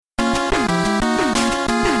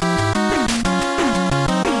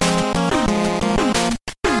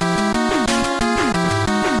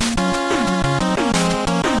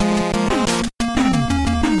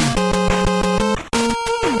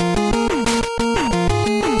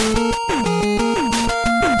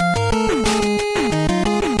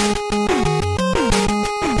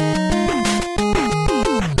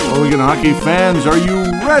hockey fans, are you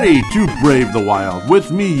ready to brave the wild?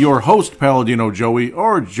 With me, your host, Paladino Joey,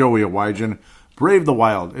 or Joey Awajan. Brave the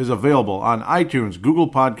Wild is available on iTunes,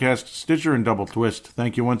 Google Podcasts, Stitcher, and Double Twist.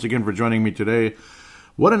 Thank you once again for joining me today.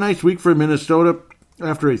 What a nice week for Minnesota.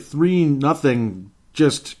 After a 3-0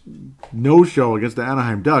 just no-show against the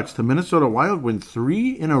Anaheim Ducks, the Minnesota Wild win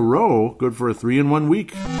 3 in a row. Good for a 3-in-1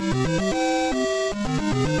 week.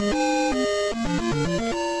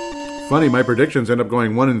 Funny, my predictions end up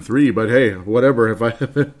going 1-3, but hey, whatever.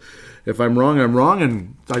 If I'm wrong, I'm wrong,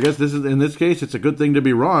 and I guess in this case, it's a good thing to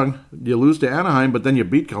be wrong. You lose to Anaheim, but then you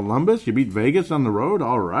beat Columbus, you beat Vegas on the road,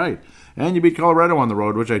 all right. And you beat Colorado on the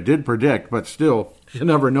road, which I did predict, but still, you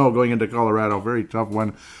never know going into Colorado. Very tough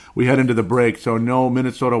one. We head into the break, so no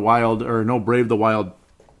Minnesota Wild, or no Brave the Wild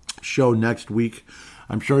show next week.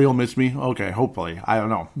 I'm sure you'll miss me. Okay, hopefully. I don't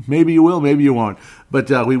know. Maybe you will, maybe you won't. But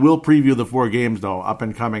we will preview the 4 games, though, up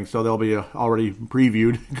and coming. So they'll be already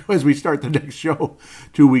previewed as we start the next show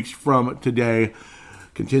 2 weeks from today.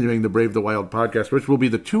 Continuing the Brave the Wild podcast, which will be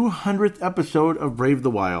the 200th episode of Brave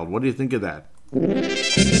the Wild. What do you think of that?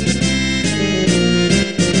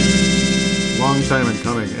 Long time in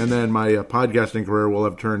coming. And then my podcasting career will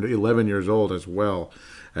have turned 11 years old as well.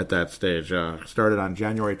 At that stage, started on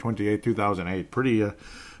January 28, 2008.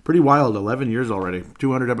 Pretty wild. 11 years already.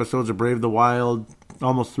 200 episodes of Brave the Wild,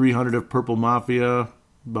 almost 300 of Purple Mafia,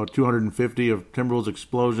 about 250 of Timberwolves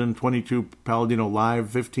Explosion, 22 Paladino Live,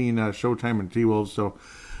 15 Showtime and T-Wolves. So,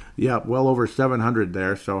 yeah, well over 700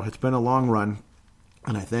 there. So it's been a long run,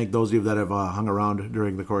 and I thank those of you that have hung around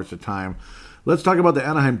during the course of time. Let's talk about the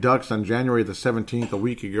Anaheim Ducks on January the 17th, a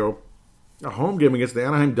week ago. A home game against the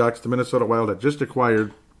Anaheim Ducks. The Minnesota Wild had just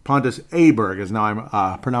acquired Pontus Aberg, as now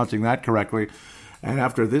I'm pronouncing that correctly. And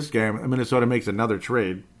after this game, Minnesota makes another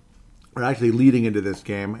trade. We're actually leading into this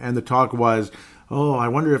game. And the talk was, oh, I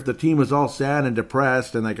wonder if the team was all sad and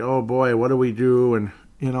depressed and like, oh boy, what do we do? And,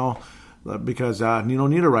 because Nino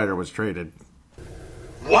Niederreiter was traded.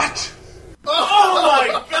 What? Oh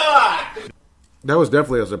my God! That was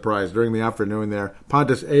definitely a surprise during the afternoon there.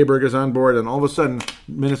 Pontus Aberg is on board, and all of a sudden,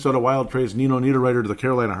 Minnesota Wild trades Nino Niederreiter to the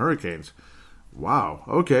Carolina Hurricanes. Wow.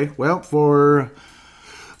 Okay. Well, for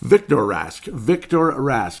Victor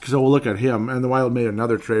Rask. So we'll look at him. And the Wild made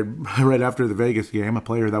another trade right after the Vegas game, a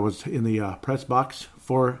player that was in the press box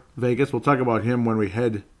for Vegas. We'll talk about him when we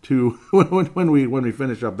head to when we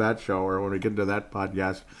finish up that show, or when we get into that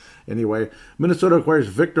podcast. Anyway, Minnesota acquires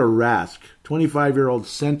Victor Rask, 25-year-old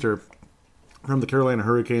center from the Carolina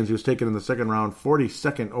Hurricanes. He was taken in the second round,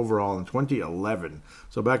 42nd overall in 2011.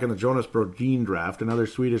 So back in the Jonas Brodin draft, another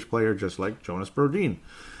Swedish player just like Jonas Brodin.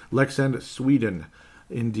 Leksand, Sweden,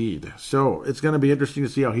 indeed. So it's going to be interesting to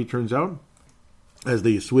see how he turns out as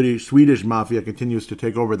the Swedish Mafia continues to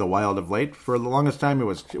take over the Wild of late. For the longest time, it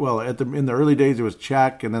was, in the early days, it was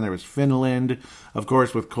Czech, and then there was Finland, of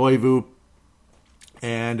course, with Koivu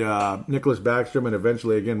and Nicholas Backstrom, and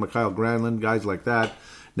eventually, again, Mikael Granlund, guys like that.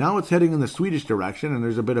 Now it's heading in the Swedish direction, and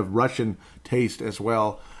there's a bit of Russian taste as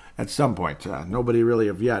well at some point. Nobody really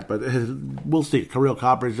of yet, but we'll see. Kirill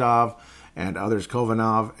Kaprizov and others,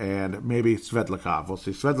 Kovanov, and maybe Svetlakov. We'll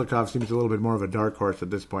see. Svetlakov seems a little bit more of a dark horse at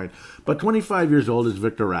this point. But 25 years old is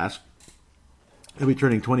Victor Rask. He'll be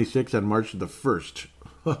turning 26 on March the 1st.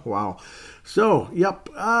 Wow. So, yep.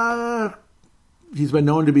 He's been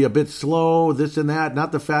known to be a bit slow, this and that.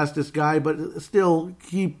 Not the fastest guy, but still,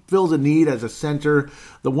 he fills a need as a center.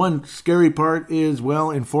 The one scary part is,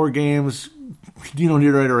 well, in 4 games, Nino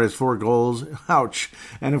Niederreiter has 4 goals. Ouch.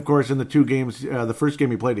 And, of course, in the 2 games, the first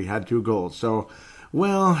game he played, he had 2 goals. So,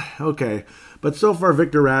 well, okay. But so far,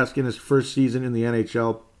 Victor Rask, in his first season in the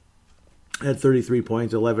NHL, had 33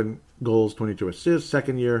 points, 11 goals, 22 assists.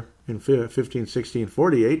 Second year, in 15-16,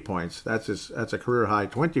 48 points. That's a career high.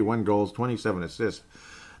 21 goals, 27 assists.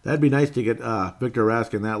 That'd be nice to get Victor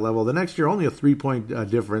Rask in that level. The next year, only a 3-point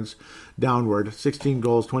difference downward. 16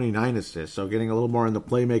 goals, 29 assists. So getting a little more in the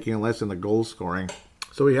playmaking and less in the goal scoring.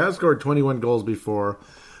 So he has scored 21 goals before.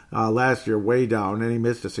 Last year, way down, and he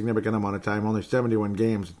missed a significant amount of time. Only 71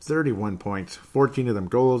 games, 31 points, 14 of them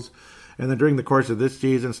goals. And then during the course of this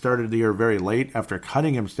season, started the year very late after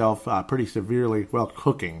cutting himself pretty severely while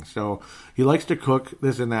cooking. So he likes to cook,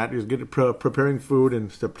 this and that. He's good at preparing food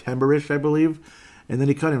in September-ish, I believe. And then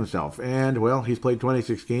he cut himself. And, well, he's played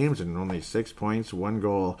 26 games and only 6 points, 1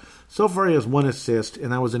 goal. So far he has 1 assist,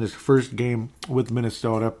 and that was in his first game with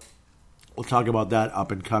Minnesota. We'll talk about that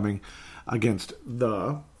up and coming against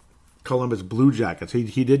the Columbus Blue Jackets.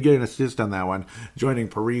 He did get an assist on that one, joining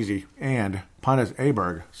Parise and Pontus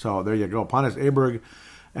Aberg. So there you go. Pontus Aberg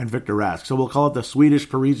and Victor Rask. So we'll call it the Swedish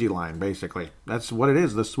Parise line, basically. That's what it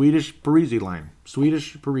is, the Swedish Parise line.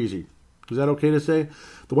 Swedish Parise. Is that okay to say?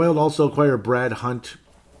 The Wild also acquired Brad Hunt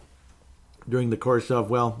during the course of,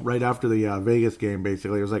 well, right after the Vegas game,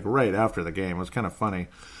 basically. It was like right after the game. It was kind of funny.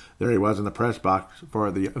 There he was in the press box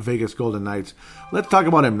for the Vegas Golden Knights. Let's talk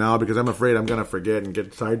about him now because I'm afraid I'm going to forget and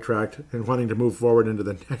get sidetracked and wanting to move forward into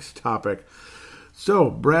the next topic.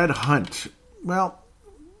 So, Brad Hunt. Well,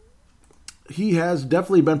 he has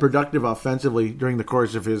definitely been productive offensively during the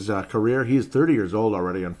course of his career. He is 30 years old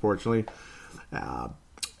already, unfortunately. A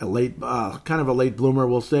late, kind of a late bloomer,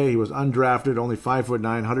 we'll say. He was undrafted, only 5'9",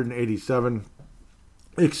 187.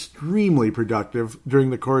 Extremely productive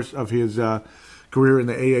during the course of his career in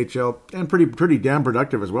the AHL, and pretty damn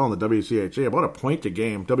productive as well in the WCHA. About a point a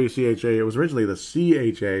game. WCHA, it was originally the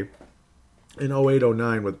CHA in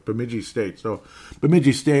 08-09 with Bemidji State. So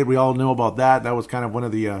Bemidji State, we all know about that. That was kind of one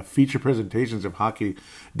of the feature presentations of Hockey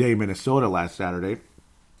Day Minnesota last Saturday,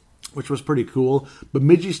 which was pretty cool.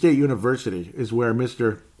 Bemidji State University is where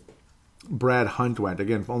Mr. Brad Hunt went.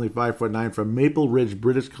 Again, only 5'9", from Maple Ridge,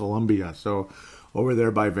 British Columbia. So over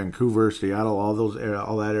there by Vancouver, Seattle,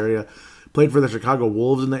 all that area. Played for the Chicago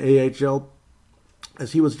Wolves in the AHL.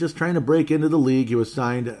 As he was just trying to break into the league, he was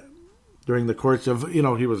signed during the course of, he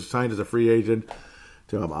was signed as a free agent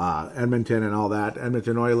to Edmonton and all that.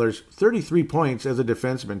 Edmonton Oilers, 33 points as a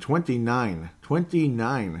defenseman,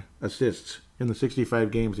 29 assists in the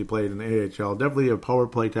 65 games he played in the AHL. Definitely a power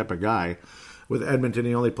play type of guy. With Edmonton,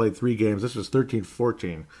 he only played 3 games. This was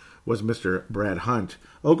 13-14, was Mr. Brad Hunt.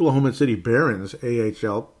 Oklahoma City Barons,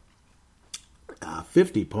 AHL,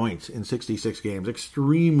 50 points in 66 games.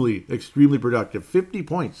 Extremely productive. 50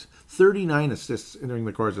 points, 39 assists during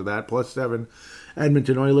the course of that, plus 7.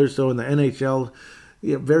 Edmonton Oilers, so in the NHL,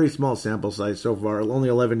 very small sample size so far. Only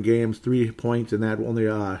 11 games, 3 points in that. Only,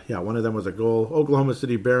 one of them was a goal. Oklahoma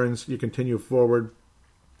City Barons, you continue forward.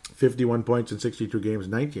 51 points in 62 games,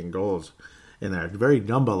 19 goals in there. Very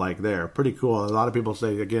Dumba-like there. Pretty cool. A lot of people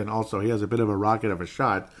say, again, also, he has a bit of a rocket of a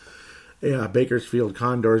shot. Bakersfield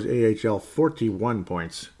Condors, AHL, 41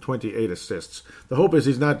 points, 28 assists. The hope is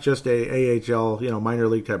he's not just a AHL, minor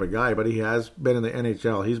league type of guy, but he has been in the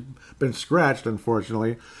NHL. He's been scratched,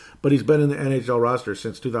 unfortunately, but he's been in the NHL roster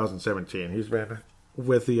since 2017. He's been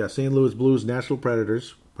with the St. Louis Blues Nashville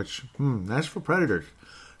Predators, Nashville Predators,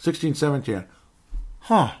 16-17.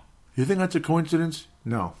 You think that's a coincidence?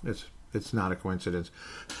 No, it's not a coincidence.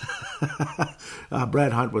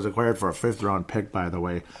 Brad Hunt was acquired for a 5th-round pick, by the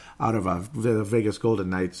way, out of the Vegas Golden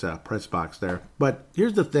Knights press box there. But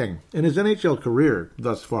here's the thing. In his NHL career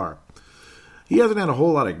thus far, he hasn't had a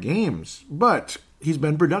whole lot of games, but he's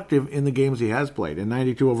been productive in the games he has played. In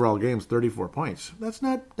 92 overall games, 34 points. That's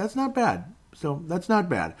not bad. So that's not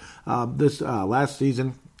bad. This last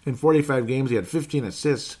season, in 45 games, he had 15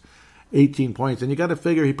 assists, 18 points, and you got to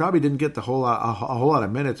figure he probably didn't get a whole lot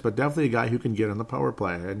of minutes, but definitely a guy who can get on the power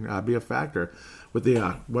play and be a factor with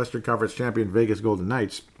the Western Conference champion Vegas Golden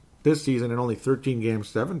Knights this season in only 13 games,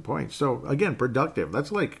 7 points. So again, productive.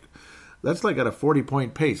 That's like at a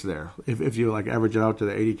 40-point pace there if you average it out to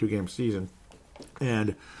the 82-game season.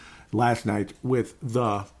 And last night with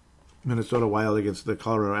the Minnesota Wild against the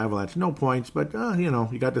Colorado Avalanche, no points, but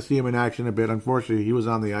you got to see him in action a bit. Unfortunately, he was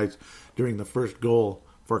on the ice during the first goal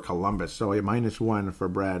for Columbus, so a -1 for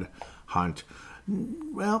Brad Hunt.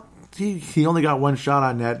 Well, he only got one shot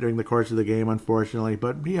on net during the course of the game, unfortunately,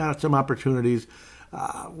 but he had some opportunities.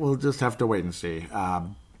 We'll just have to wait and see.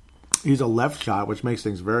 He's a left shot, which makes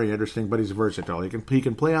things very interesting, but he's versatile. He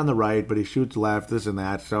can play on the right, but he shoots left, this and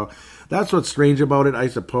that. So that's what's strange about it, I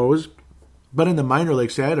suppose. But in the minor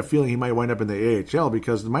leagues, I had a feeling he might wind up in the AHL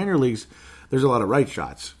because the minor leagues, there's a lot of right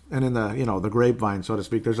shots, and in the the grapevine, so to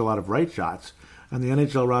speak, there's a lot of right shots. And the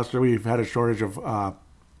NHL roster, we've had a shortage of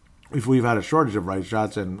right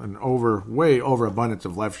shots and way overabundance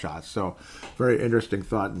of left shots. So very interesting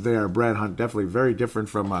thought there. Brad Hunt definitely very different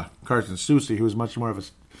from Carson Soucy, who was much more of a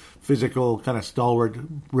physical, kind of stalwart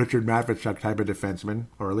Richard Matvichuk type of defenseman,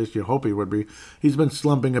 or at least you hope he would be. He's been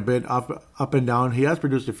slumping a bit up and down. He has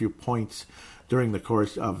produced a few points during the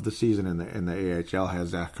course of the season in the AHL.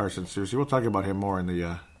 Has Carson Soucy. We'll talk about him more in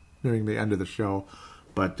the during the end of the show,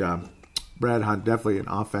 but. Brad Hunt, definitely an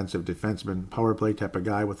offensive defenseman, power play type of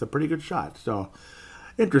guy with a pretty good shot. So,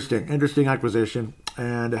 interesting acquisition.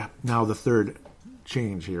 And now the third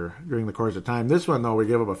change here during the course of time. This one, though, we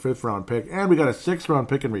gave up a 5th-round pick, and we got a 6th-round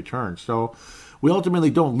pick in return. So, we ultimately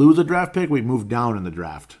don't lose a draft pick. We move down in the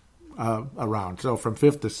draft around. So, from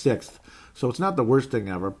 5th to 6th. So, it's not the worst thing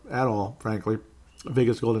ever at all, frankly.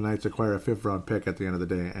 Vegas Golden Knights acquire a 5th-round pick at the end of the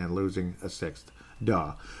day and losing a 6th.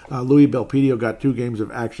 Louis Belpedio got 2 games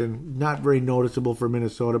of action. Not very noticeable for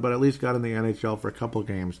Minnesota, but at least got in the NHL for a couple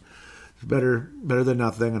games. It's better than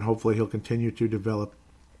nothing, and hopefully he'll continue to develop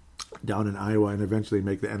down in Iowa and eventually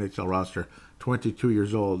make the NHL roster. 22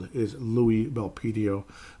 years old is Louis Belpedio.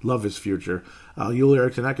 Love his future. Yuli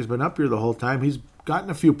Eriksson has been up here the whole time. He's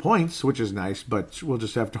gotten a few points, which is nice, but we'll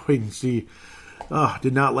just have to wait and see.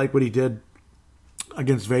 Did not like what he did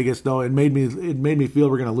against Vegas, though. It made me feel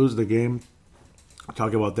we're going to lose the game. I'll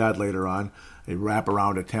talk about that later on. A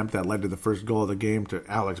wraparound attempt that led to the first goal of the game to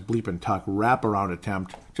Alex Bleepin Tuck. Wraparound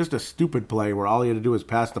attempt. Just a stupid play where all he had to do was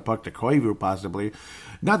pass the puck to Koivu, possibly.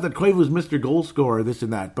 Not that Koivu's Mr. Goal Scorer, this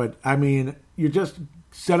and that, but, I mean, you just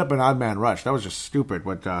set up an odd man rush. That was just stupid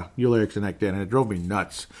what Yuli Eriksson did, and it drove me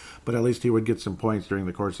nuts. But at least he would get some points during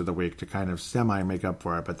the course of the week to kind of semi-make up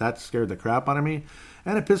for it. But that scared the crap out of me,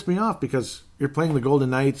 and it pissed me off because you're playing the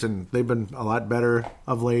Golden Knights, and they've been a lot better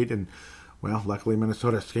of late, and well, luckily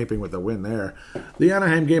Minnesota escaping with a win there. The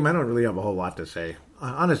Anaheim game, I don't really have a whole lot to say.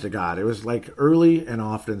 Honest to God, it was like early and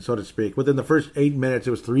often, so to speak. Within the first 8 minutes, it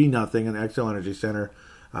was 3-0 in Xcel Energy Center.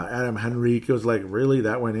 Adam Henrique was like, really?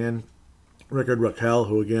 That went in? Rickard Rakell,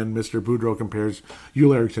 who again, Mr. Boudreau compares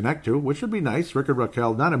Yuli Eriksson to, which would be nice. Rickard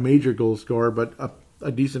Rakell, not a major goal scorer, but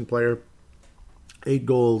a decent player. 8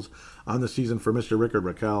 goals on the season for Mr. Rickard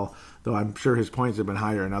Rakell, though I'm sure his points have been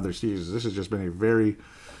higher in other seasons. This has just been a very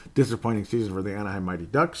disappointing season for the Anaheim Mighty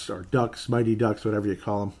Ducks, or Ducks, Mighty Ducks, whatever you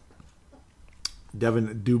call them.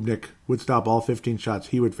 Devin Dubnyk would stop all 15 shots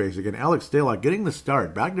he would face again. Alex Stalock getting the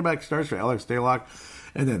start. Back-to-back starts for Alex Stalock,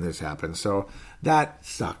 and then this happens. So that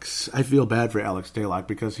sucks. I feel bad for Alex Stalock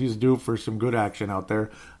because he's due for some good action out there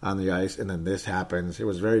on the ice, and then this happens. It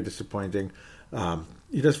was very disappointing.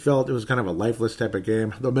 You just felt it was kind of a lifeless type of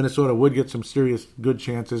game. Though Minnesota would get some serious good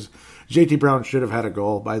chances. JT Brown should have had a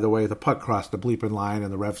goal, by the way. The puck crossed the bleeping line,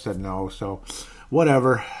 and the ref said no. So,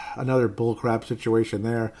 whatever. Another bullcrap situation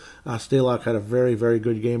there. Stalock had a very, very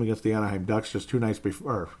good game against the Anaheim Ducks just 2 nights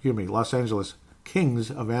before. Los Angeles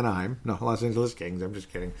Kings of Anaheim. No, Los Angeles Kings. I'm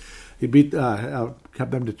just kidding. He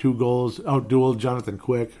kept them to 2 goals. Outdueled Jonathan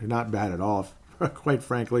Quick. Not bad at all, quite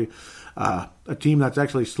frankly. A team that's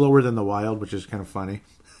actually slower than the Wild, which is kind of funny.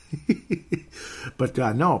 But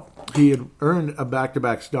no, he had earned a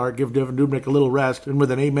back-to-back start. Give Devin Dubnyk a little rest, and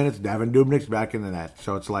within 8 minutes, Devin Dubnyk's back in the net.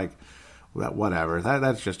 So it's like, whatever.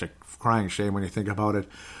 That's just a crying shame when you think about it.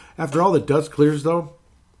 After all the dust clears, though,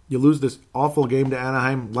 you lose this awful game to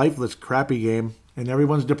Anaheim, lifeless, crappy game, and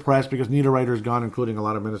everyone's depressed because Niederreiter's gone, including a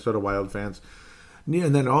lot of Minnesota Wild fans.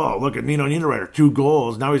 And then, look at Nino Niederreiter, 2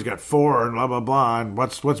 goals. Now he's got 4 and blah, blah, blah. And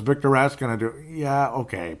what's Victor Rask going to do? Yeah,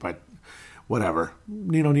 okay, but whatever.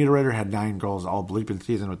 Nino Niederreiter had 9 goals all bleeping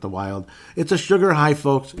season with the Wild. It's a sugar high,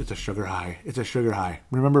 folks. It's a sugar high. It's a sugar high.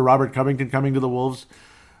 Remember Robert Covington coming to the Wolves?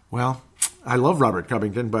 Well, I love Robert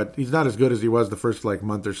Covington, but he's not as good as he was the first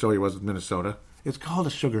month or so he was with Minnesota. It's called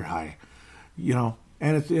a sugar high,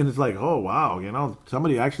 And it's like, oh, wow,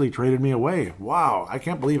 somebody actually traded me away. Wow, I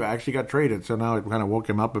can't believe I actually got traded. So now it kind of woke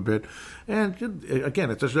him up a bit. And again,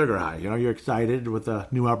 it's a sugar high. You're excited with a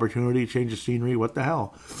new opportunity, change of scenery, what the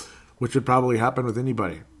hell? Which would probably happen with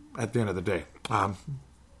anybody at the end of the day.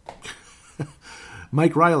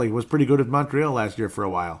 Mike Riley was pretty good at Montreal last year for a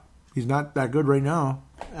while. He's not that good right now.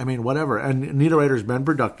 I mean, whatever. And Niederreiter's been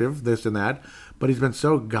productive, this and that, but he's been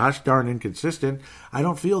so gosh darn inconsistent. I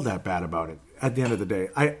don't feel that bad about it at the end of the day.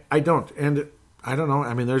 I don't. And I don't know.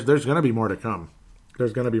 I mean, there's going to be more to come.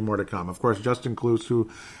 There's going to be more to come. Of course, Justin Kloos, who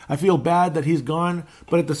I feel bad that he's gone,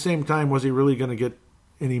 but at the same time, was he really going to get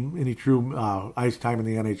any true ice time in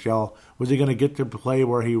the NHL? Was he going to get to play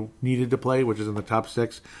where he needed to play, which is in the top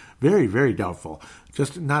 6? Very, very doubtful.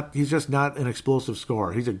 He's just not an explosive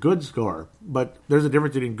scorer. He's a good scorer, but there's a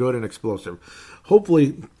difference between good and explosive.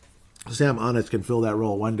 Hopefully, Sam Honest can fill that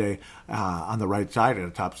role one day on the right side in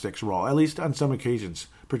a top 6 role, at least on some occasions,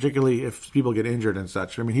 particularly if people get injured and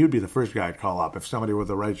such. I mean, he would be the first guy I'd call up if somebody with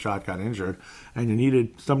the right shot got injured and you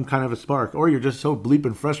needed some kind of a spark, or you're just so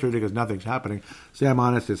bleeping frustrated because nothing's happening. Sam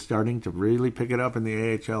Honest is starting to really pick it up in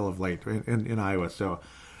the AHL of late in Iowa. So,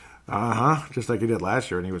 just like he did last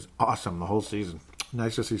year, and he was awesome the whole season.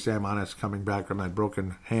 Nice to see Sam Honest coming back from that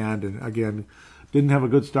broken hand, and again, didn't have a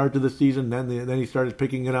good start to the season. Then he started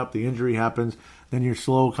picking it up. The injury happens. Then you're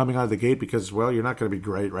slow coming out of the gate because, well, you're not going to be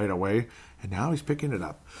great right away. And now he's picking it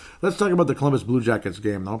up. Let's talk about the Columbus Blue Jackets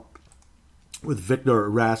game, though, with Victor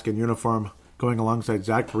Rask in uniform going alongside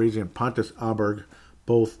Zach Parise and Pontus Aberg,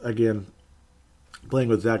 both, again, playing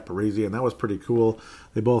with Zach Parise, and that was pretty cool.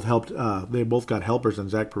 They both helped. They both got helpers in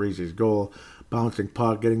Zach Parise's goal. Bouncing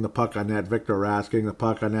puck, getting the puck on net. Victor Rask getting the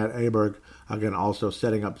puck on net. Aberg, again, also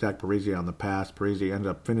setting up Zach Parise on the pass. Parise ended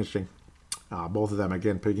up finishing. Both of them,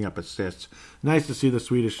 again, picking up assists. Nice to see the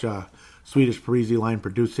Swedish Parise line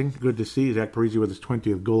producing. Good to see Zach Parise with his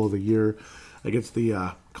 20th goal of the year against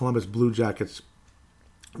the Columbus Blue Jackets.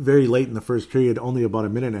 very late in the first period, only about a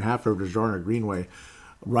minute and a half after Jordan Greenway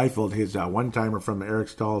rifled his one-timer from Eric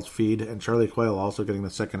Stahl's feed, and Charlie Coyle also getting the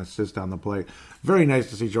second assist on the play. Very nice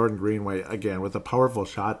to see Jordan Greenway, again, with a powerful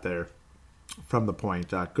shot there from the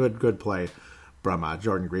point. Good play from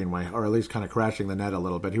Jordan Greenway, or at least kind of crashing the net a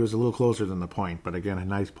little bit. He was a little closer than the point, but again, a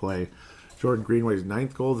nice play. Jordan Greenway's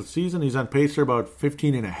 9th goal of the season. He's on pace for about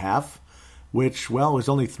 15 and a half, which, well, is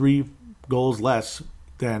only 3 goals less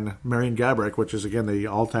than Marian Gaborik, which is, again, the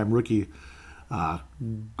all-time rookie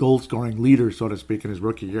goal-scoring leader, so to speak, in his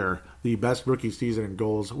rookie year. The best rookie season in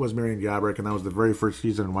goals was Marian Gaborik, and that was the very first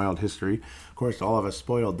season in Wild history. Of course, all of us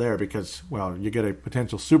spoiled there because, well, you get a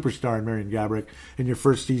potential superstar in Marian Gaborik in your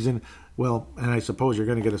first season. Well, and I suppose you're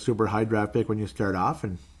going to get a super high draft pick when you start off,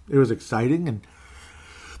 and it was exciting, and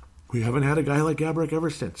we haven't had a guy like Gaborik ever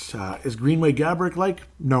since. Is Greenway Gaborik-like?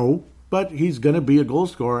 No. But he's going to be a goal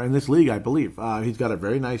scorer in this league, I believe. He's got a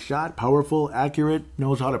very nice shot, powerful, accurate,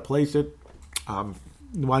 knows how to place it.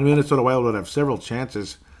 Minnesota Wild would have several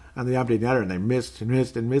chances on the empty netter, and they missed.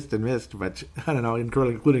 But I don't know,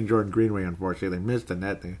 including Jordan Greenway, unfortunately. They missed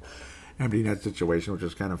the empty net situation, which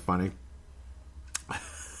was kind of funny.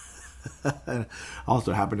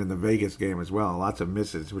 Also happened in the Vegas game as well. Lots of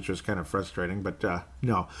misses, which was kind of frustrating. But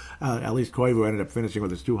no, at least Koivu ended up finishing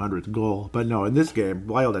with his 200th goal. But no, in this game,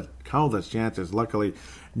 Wild had countless chances. Luckily,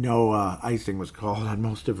 no icing was called on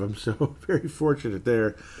most of them, so very fortunate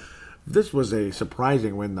there. This was a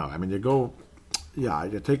surprising win, though. I mean,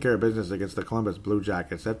 you take care of business against the Columbus Blue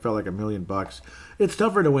Jackets. That felt like $1 million. It's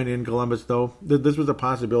tougher to win in Columbus, though. This was a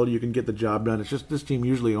possibility. You can get the job done. It's just this team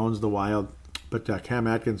usually owns the Wild. But Cam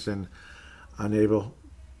Atkinson unable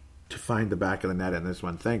to find the back of the net in this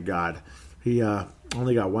one. Thank God. He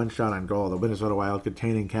only got one shot on goal. The Minnesota Wild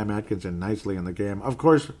containing Cam Atkinson nicely in the game. Of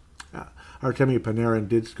course, Artemi Panarin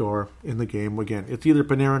did score in the game. Again, it's either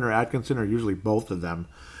Panarin or Atkinson, or usually both of them.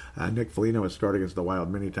 Nick Foligno has scored against the Wild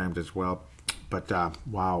many times as well. But,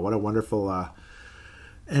 wow, what a wonderful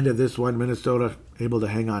end of this one. Minnesota able to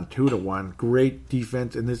hang on 2-1. Great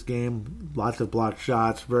defense in this game. Lots of blocked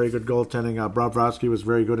shots. Very good goaltending. Bobrovsky was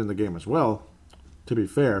very good in the game as well, to be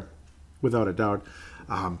fair, without a doubt.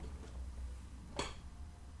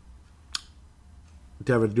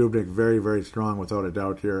 Devan Dubnyk very, very strong without a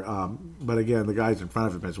doubt here. But again, the guys in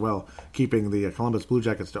front of him as well, keeping the Columbus Blue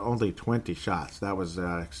Jackets to only 20 shots. That was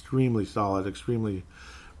extremely solid, extremely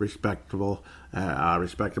respectable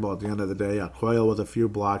at the end of the day. Coyle with a few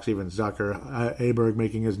blocks, even Zucker. Aberg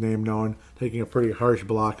making his name known, taking a pretty harsh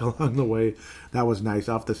block along the way. That was nice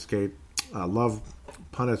off the skate. Love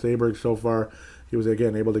Pontus Aberg so far. He was,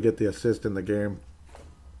 again, able to get the assist in the game.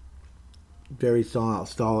 Very solid,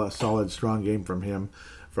 strong game from him,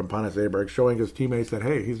 from Pontus Aberg, showing his teammates that,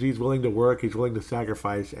 hey, he's willing to work, he's willing to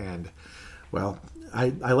sacrifice, and, well, I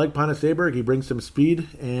like Pontus Aberg. He brings some speed,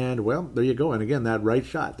 and, well, there you go. And, again, that right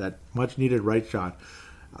shot, that much-needed right shot.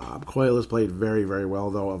 Coyle has played very, very well,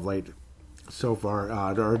 though, of late so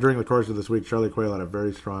far. During the course of this week, Charlie Coyle had a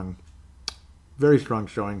very strong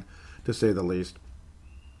showing, to say the least.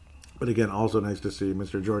 But again, also nice to see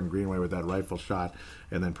Mr. Jordan Greenway with that rifle shot,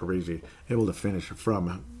 and then Parise able to finish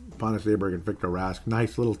from Pontus Aberg and Victor Rask.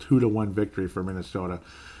 Nice little 2-1 victory for Minnesota,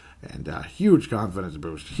 and huge confidence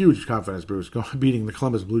boost, beating the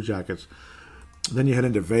Columbus Blue Jackets. Then you head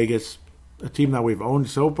into Vegas, a team that we've owned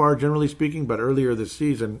so far, generally speaking, but earlier this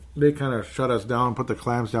season, they kind of shut us down, put the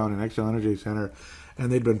clamps down in Xcel Energy Center,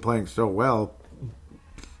 and they'd been playing so well.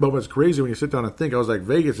 But what's crazy when you sit down and think, I was like,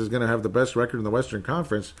 Vegas is going to have the best record in the Western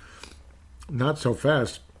Conference. Not so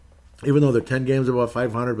fast, even though they're 10 games above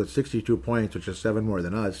 500 with 62 points, which is 7 more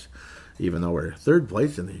than us, even though we're third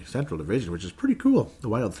place in the Central Division, which is pretty cool. The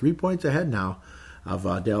Wild 3 points ahead now of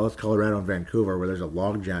Dallas, Colorado, and Vancouver, where there's a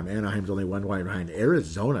logjam. Anaheim's only 1 point behind.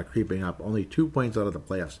 Arizona creeping up, only 2 points out of the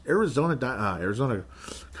playoffs. Arizona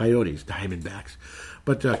Coyotes, Diamondbacks.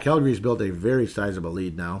 But Calgary's built a very sizable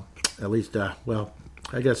lead now. At least, I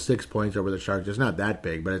guess 6 points over the Sharks. It's not that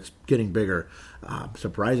big, but it's getting bigger.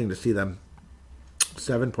 Surprising to see them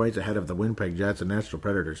 7 points ahead of the Winnipeg Jets and Nashville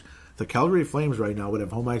Predators. The Calgary Flames right now would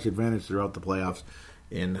have home ice advantage throughout the playoffs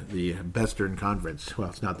in the Western Conference. Well,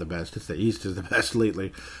 it's not the best. It's the East is the best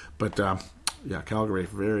lately. But, Calgary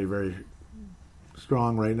very, very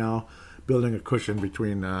strong right now, building a cushion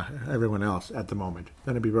between everyone else at the moment.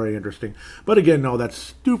 That'd be very interesting. But again, no, that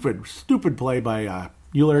stupid play by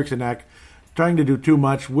Yul Eriksson, trying to do too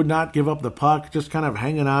much, would not give up the puck, just kind of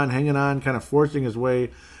hanging on, kind of forcing his way.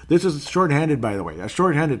 This is shorthanded, by the way, a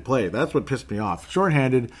shorthanded play. That's what pissed me off.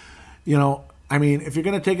 Shorthanded, I mean, if you're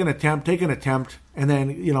going to take an attempt, and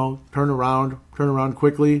then, turn around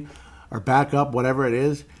quickly, or back up, whatever it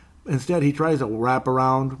is. Instead, he tries to wrap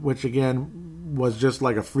around, which, again, was just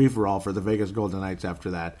like a free-for-all for the Vegas Golden Knights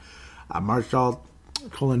after that. Marshall,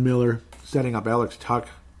 Colin Miller setting up Alex Tuch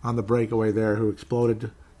on the breakaway there, who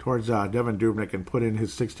exploded towards Devin Dubnyk and put in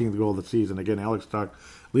his 16th goal of the season. Again, Alex Tuch,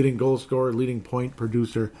 leading goal scorer, leading point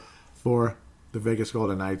producer for the Vegas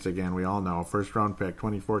Golden Knights. Again, we all know, first-round pick,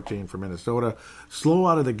 2014 for Minnesota. Slow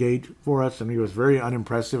out of the gate for us, and he was very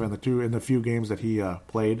unimpressive in the few games that he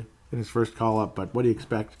played in his first call-up. But what do you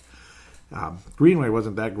expect? Greenway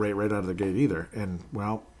wasn't that great right out of the gate either. And,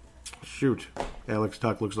 well, shoot, Alex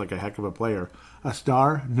Tuch looks like a heck of a player. A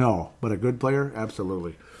star? No. But a good player?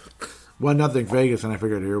 Absolutely. 1-0 Vegas, and I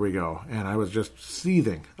figured, here we go. And I was just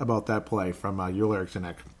seething about that play from Joel Eriksson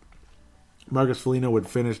Ek. Marcus Foligno would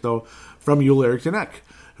finish, though, from Joel Eriksson Ek,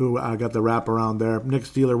 who got the wrap around there. Nick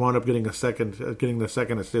Steeler wound up getting the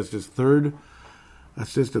second assist, his third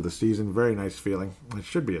assist of the season. Very nice feeling. It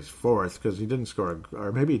should be his fourth, because he didn't score,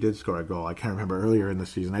 or maybe he did score a goal. I can't remember, earlier in the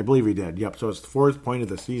season. I believe he did. Yep, so his fourth point of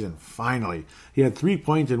the season, finally. He had 3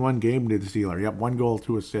 points in one game, did Steeler. Yep, 1 goal,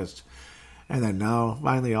 2 assists. And then now,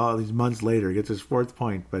 finally, all these months later, gets his 4th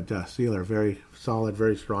point. But Steeler, very solid,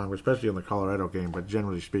 very strong, especially in the Colorado game. But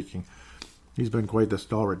generally speaking, he's been quite the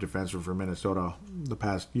stalwart defenseman for Minnesota the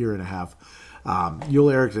past year and a half. Joel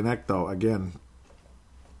Eriksson Ek, though, again,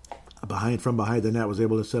 from behind the net, was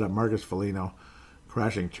able to set up Marcus Foligno,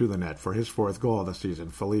 crashing to the net for his 4th goal of the season.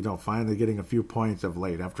 Foligno finally getting a few points of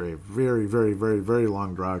late after a very, very, very, very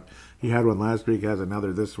long drought. He had one last week, has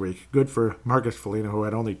another this week. Good for Marcus Foligno, who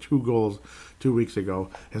had only 2 goals 2 weeks ago,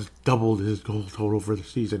 has doubled his goal total for the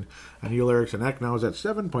season. And Joel Eriksson Ek now is at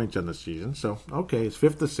 7 points in the season. So, okay, his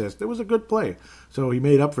 5th assist. It was a good play. So he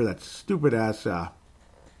made up for that stupid-ass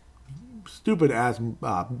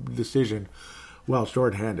decision while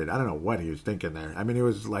shorthanded. I don't know what he was thinking there. I mean, it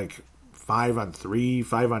was like 5-on-3,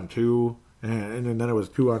 5-on-2, and then it was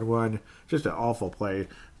 2-on-1. Just an awful play,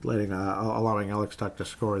 allowing Alex Tuch to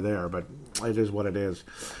score there, but it is what it is.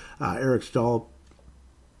 Eric Stahl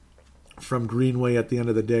from Greenway at the end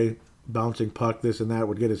of the day, bouncing puck, this and that,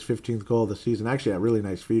 would get his 15th goal of the season. Actually, a really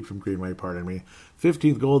nice feed from Greenway, pardon me.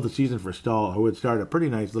 15th goal of the season for Stahl, who would start a pretty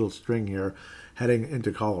nice little string here heading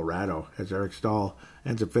into Colorado, as Eric Stahl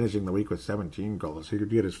ends up finishing the week with 17 goals. He could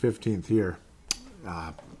get his 15th here,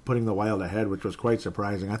 putting the Wild ahead, which was quite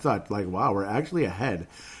surprising. I thought, wow, we're actually ahead.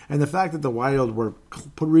 And the fact that the Wild were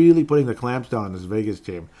really putting the clamps down on this Vegas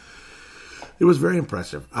team, it was very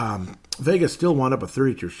impressive. Vegas still wound up with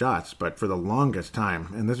 32 shots, but for the longest time,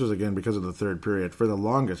 and this was again because of the third period, for the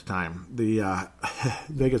longest time, the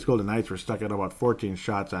Vegas Golden Knights were stuck at about 14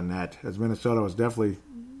 shots on net, as Minnesota was definitely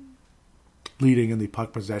leading in the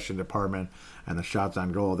puck possession department and the shots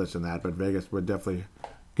on goal, this and that, but Vegas would definitely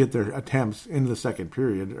get their attempts into the third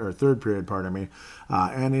period,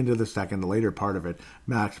 and into the later part of it.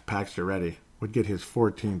 Max Pacioretty would get his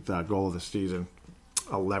 14th goal of the season,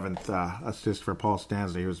 11th assist for Paul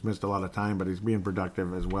Stastny, who's missed a lot of time, but he's being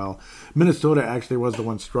productive as well. Minnesota actually was the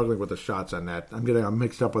one struggling with the shots on net. I'm getting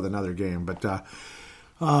mixed up with another game, but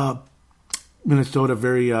Minnesota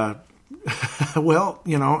very, very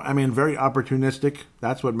opportunistic.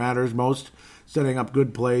 That's what matters most. Setting up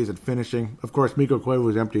good plays and finishing. Of course, Mikko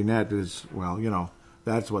Koivu's empty net is,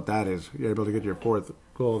 that's what that is. You're able to get your 4th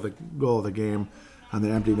goal of the game on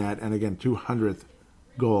the empty net, and again, 200th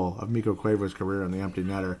goal of Mikko Koivu's career on the empty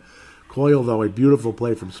netter. Coyle, though, a beautiful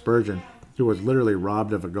play from Spurgeon, who was literally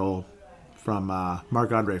robbed of a goal from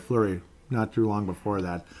Marc-Andre Fleury not too long before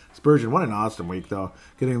that. Spurgeon, what an awesome week, though,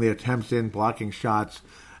 getting the attempts in, blocking shots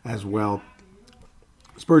as well.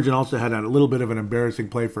 Spurgeon also had a little bit of an embarrassing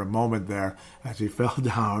play for a moment there as he fell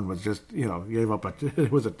down. Was just gave up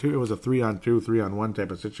it was a 3-on-2, 3-on-1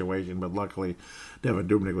 type of situation, but luckily Devin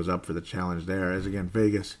Dubnyk was up for the challenge there. As again,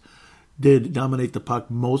 Vegas did dominate the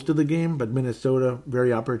puck most of the game, but Minnesota very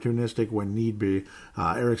opportunistic when need be.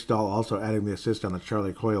 Eric Stahl also adding the assist on the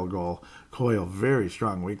Charlie Coyle goal. Coyle, very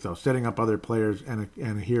strong week though, setting up other players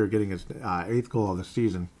and here getting his 8th goal of the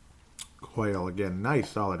season. Coyle, again,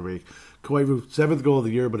 nice, solid week. Koivu, 7th goal of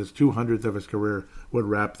the year, but his 200th of his career would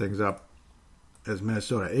wrap things up as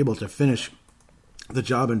Minnesota able to finish the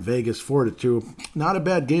job in Vegas 4-2. Not a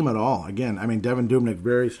bad game at all. Again, Devin Dubnyk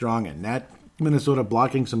very strong in net. Minnesota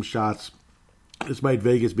blocking some shots, despite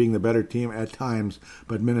Vegas being the better team at times,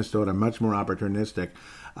 but Minnesota much more opportunistic.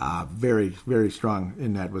 Very, very strong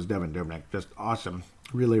in net was Devin Dubnyk. Just awesome.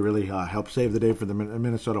 Really, really helped save the day for the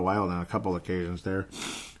Minnesota Wild on a couple occasions there.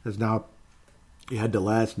 As now you head to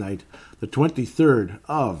last night, the 23rd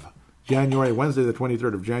of January, Wednesday the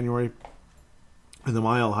 23rd of January, in the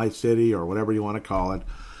Mile High City, or whatever you want to call it.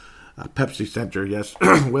 Pepsi Center, yes,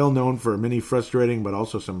 well known for many frustrating but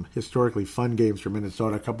also some historically fun games for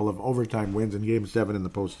Minnesota. A couple of overtime wins in Game 7 in the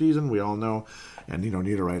postseason, we all know. And Nino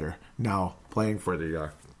Niederreiter now playing for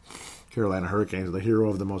the Carolina Hurricanes, the hero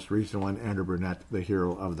of the most recent one. Andrew Brunette, the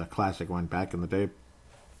hero of the classic one back in the day.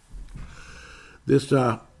 This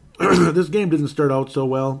this game didn't start out so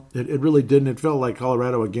well. It really didn't. It felt like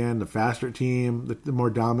Colorado again, the faster team, the more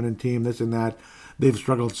dominant team, this and that. They've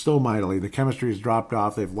struggled so mightily. The chemistry has dropped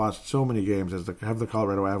off. They've lost so many games as have the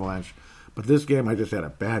Colorado Avalanche. But this game, I just had a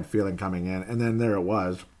bad feeling coming in. And then there it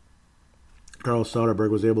was. Carl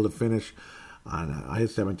Soderberg was able to finish on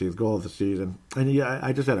his 17th goal of the season. And yeah,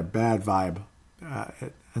 I just had a bad vibe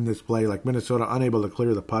in this play. Like Minnesota unable to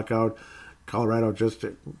clear the puck out. Colorado just...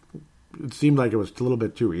 It seemed like it was a little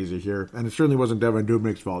bit too easy here. And it certainly wasn't Devin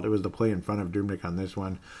Dubnyk's fault. It was the play in front of Dubnyk on this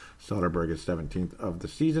one. Soderberg is 17th of the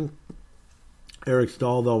season. Eric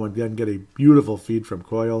Stahl, though, again, get a beautiful feed from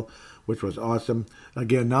Coyle, which was awesome.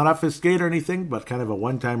 Again, not off his skate or anything, but kind of a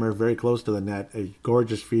one-timer very close to the net. A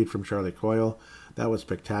gorgeous feed from Charlie Coyle. That was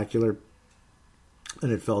spectacular.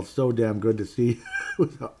 And it felt so damn good to see. It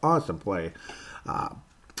was an awesome play.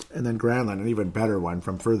 And then Granlund, an even better one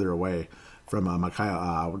from further away from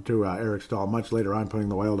Mikhail to Eric Stahl much later on, putting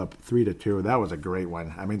the Wild up 3-2. That was a great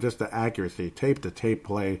one. I mean, just the accuracy, tape-to-tape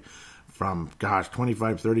play from,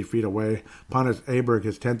 25, 30 feet away. Pontus Aberg,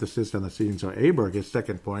 his 10th assist on the season. So Aberg, his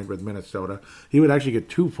second point with Minnesota. He would actually get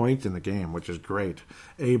 2 points in the game, which is great.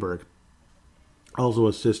 Aberg also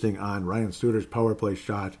assisting on Ryan Suter's power play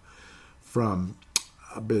shot from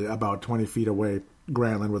about 20 feet away.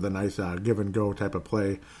 Granlund with a nice give-and-go type of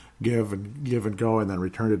play. Give and go, and then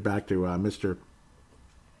returned it back to Mr.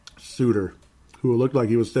 Suter, who looked like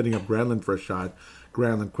he was setting up Granlund for a shot.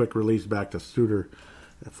 Granlund quick release back to Suter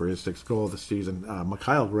for his 6th goal of the season.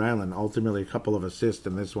 Mikhail Granlund, ultimately a couple of assists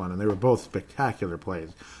in this one, and they were both spectacular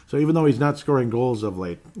plays. So even though he's not scoring goals of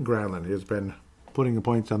late, Granlund has been putting the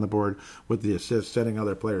points on the board with the assists, setting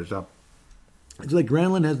other players up. It's like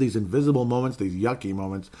Granlund has these invisible moments, these yucky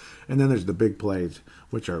moments, and then there's the big plays,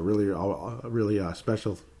 which are really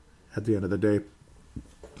special at the end of the day.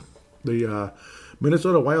 The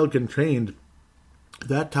Minnesota Wild contained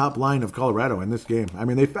that top line of Colorado in this game. I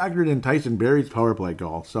mean, they factored in Tyson Barrie's power play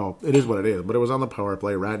goal, so it is what it is. But it was on the power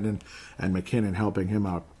play, Ratnan and McKinnon helping him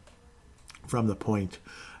out from the point.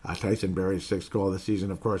 Tyson Barrie's 6th goal of the season.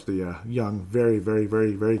 Of course, the young, very, very,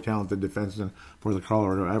 very, very talented defenseman for the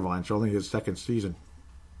Colorado Avalanche. Only his 2nd season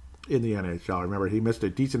in the NHL. Remember, he missed a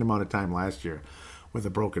decent amount of time last year with a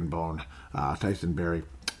broken bone. Tyson Barrie,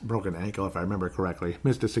 broken ankle, if I remember correctly.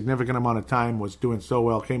 Missed a significant amount of time, was doing so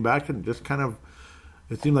well, came back and just kind of,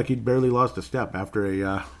 it seemed like he'd barely lost a step after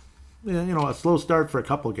a slow start for a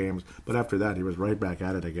couple games, but after that he was right back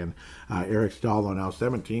at it again. Eric Stahl now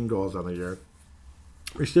 17 goals on the year.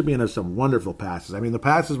 Recipient of some wonderful passes. I mean, the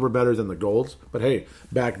passes were better than the goals, but hey,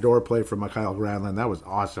 backdoor play from Mikhail Granlund, that was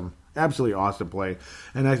awesome. Absolutely awesome play.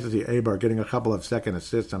 And nice to see Aberg getting a couple of second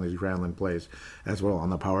assists on these Granlund plays as well on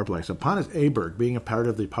the power play. So Pontus Aberg being a part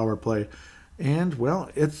of the power play, and, well,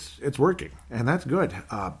 it's working, and that's good.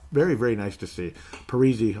 Very, very nice to see.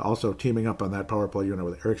 Parise also teaming up on that power play unit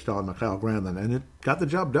with Eric Stahl and Mikhail Granlund, and it got the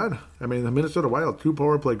job done. I mean, the Minnesota Wild, 2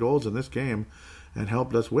 power play goals in this game, and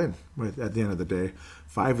helped us win at the end of the day.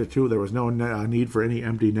 5-2, there was no need for any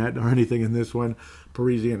empty net or anything in this one.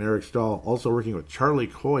 Parise and Eric Stahl also working with Charlie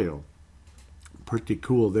Coyle. Pretty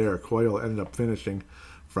cool there. Coyle ended up finishing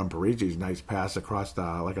from Parise's nice pass across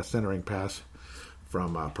like a centering pass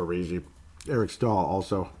from Parise. Eric Stahl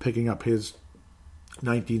also picking up his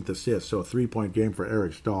 19th assist, so a 3-point game for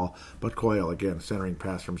Eric Stahl. But Coyle, again, centering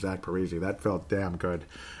pass from Zach Parise. That felt damn good.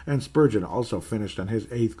 And Spurgeon also finished on his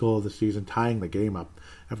 8th goal of the season, tying the game up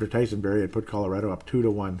after Tyson Barrie had put Colorado up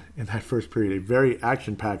 2-1 in that first period. A very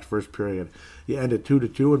action-packed first period. You end at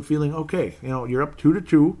 2-2 and feeling, okay, you're up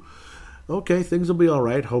 2-2. Okay, things will be all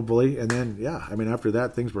right, hopefully. And then, after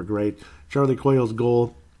that, things were great. Charlie Coyle's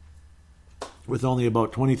goal, with only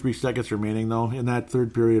about 23 seconds remaining, though, in that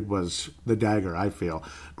third period was the dagger, I feel.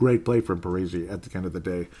 Great play from Parise at the end of the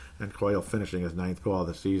day. And Coyle finishing his 9th goal of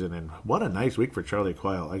the season. And what a nice week for Charlie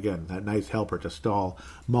Coyle. Again, that nice helper to Stahl.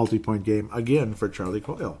 Multi-point game again for Charlie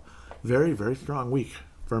Coyle. Very, very strong week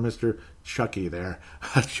for Mr. Chucky there.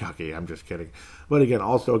 Chucky, I'm just kidding. But again,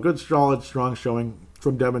 also a good, solid, strong showing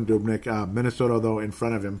from Devin Dubnyk. Minnesota, though, in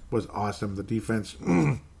front of him was awesome. The defense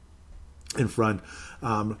in front.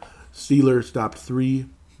 Sealer stopped 3.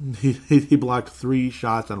 He blocked 3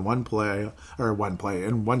 shots on one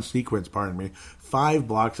sequence, 5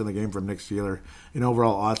 blocks in the game from Nick Sealer. An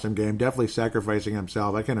overall awesome game. Definitely sacrificing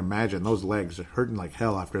himself. I can imagine those legs hurting like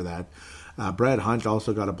hell after that. Brad Hunt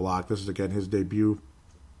also got a block. This is, again, his debut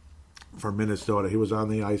for Minnesota. He was on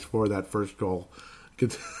the ice for that first goal,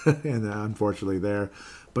 and unfortunately there.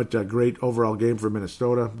 But great overall game for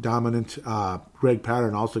Minnesota. Dominant. Greg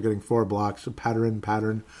Pattern also getting 4 blocks.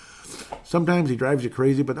 Pattern. Sometimes he drives you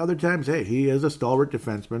crazy, but other times, hey, he is a stalwart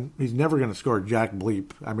defenseman. He's never going to score jack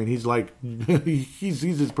bleep. I mean, he's like,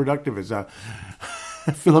 he's as productive as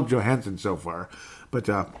Philip Johansson so far. But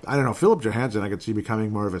I don't know, Philip Johansson I could see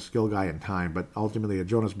becoming more of a skill guy in time, but ultimately a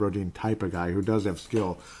Jonas Brodin type of guy who does have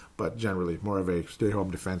skill, but generally more of a stay-home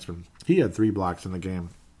defenseman. He had 3 blocks in the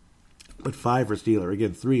game, but 5 for Steeler.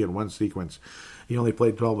 Again, 3 in one sequence. He only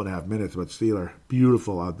played 12 and a half minutes, but Steeler,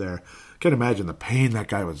 beautiful out there. Can't imagine the pain that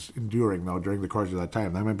guy was enduring, though, during the course of that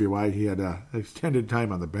time. That might be why he had extended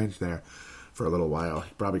time on the bench there for a little while.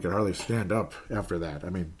 He probably could hardly stand up after that. I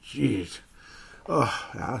mean, jeez. Oh,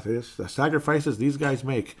 yeah, it's the sacrifices these guys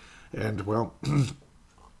make. And, well,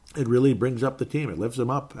 it really brings up the team. It lifts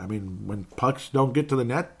them up. I mean, when pucks don't get to the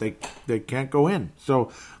net, they can't go in.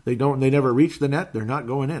 So they never reach the net, they're not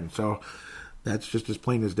going in. So that's just as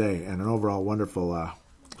plain as day. And an overall wonderful,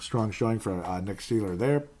 strong showing for Nick Steeler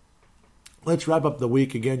there. Let's wrap up the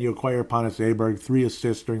week. Again, you acquire Pontus Aberg, 3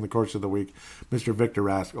 assists during the course of the week. Mr. Victor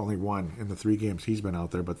Rask, only 1 in the 3 games he's been out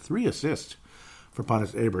there, but 3 assists for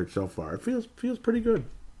Pontus Aberg so far. It feels pretty good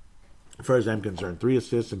as far as I'm concerned. 3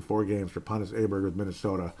 assists in 4 games for Pontus Aberg with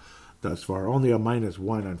Minnesota thus far. Only a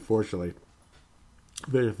 -1, unfortunately.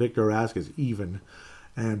 Victor Rask is even,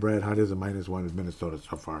 and Brad Hunt is a -1 with Minnesota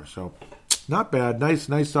so far. So not bad.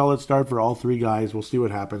 Nice solid start for all 3 guys. We'll see what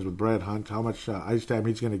happens with Brad Hunt, how much ice time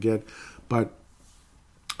he's going to get. But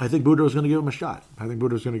I think Boudreau's going to give him a shot.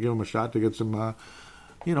 To get some,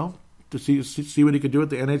 to see what he could do at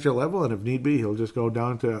the NHL level. And if need be, he'll just go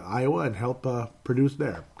down to Iowa and help produce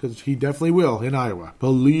there. Because he definitely will in Iowa.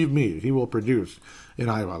 Believe me, he will produce in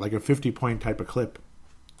Iowa, like a 50-point type of clip.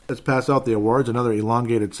 Let's pass out the awards, another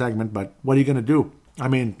elongated segment. But what are you going to do? I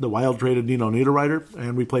mean, the Wild traded Nino Niederreiter,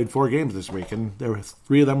 and we played 4 games this week, and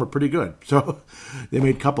 3 of them were pretty good. So they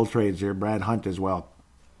made a couple trades here, Brad Hunt as well.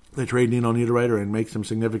 They trade Nino Niederreiter and make some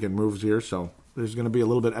significant moves here, so there's going to be a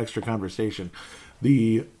little bit extra conversation.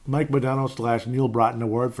 The Mike Modano / Neil Broughton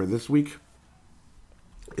Award for this week,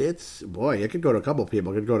 it could go to a couple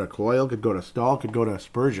people. It could go to Coyle, could go to Stahl, could go to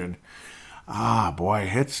Spurgeon.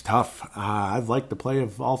 It's tough. I've liked the play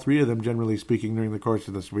of all 3 of them, generally speaking, during the course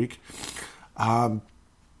of this week. Pontus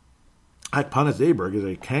Aberg is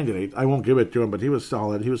a candidate. I won't give it to him, but he was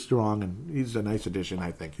solid. He was strong, and he's a nice addition,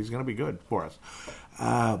 I think. He's going to be good for us.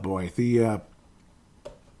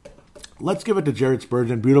 Let's give it to Jared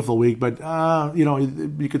Spurgeon. Beautiful week, but,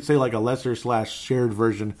 you could say like a lesser / shared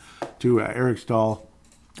version to Eric Stahl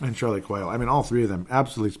and Charlie Coyle. I mean, all 3 of them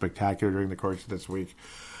absolutely spectacular during the course of this week.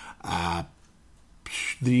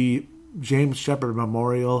 The James Shepard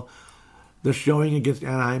Memorial, the showing against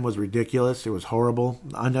Anaheim was ridiculous. It was horrible,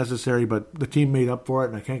 unnecessary, but the team made up for it,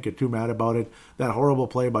 and I can't get too mad about it. That horrible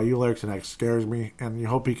play by Joel Eriksson scares me, and you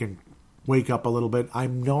hope he can wake up a little bit. I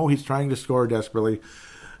know he's trying to score desperately,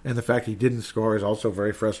 and the fact he didn't score is also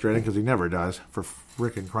very frustrating because he never does, for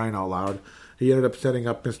frickin' crying out loud. He ended up setting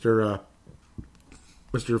up Mr.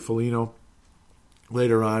 Foligno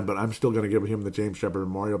later on, but I'm still going to give him the James Shepard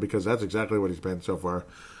Memorial because that's exactly what he's been so far,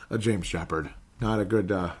 a James Shepard. Not a good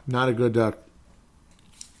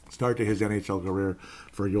start to his NHL career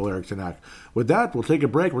for Joel Eriksson. With that, we'll take a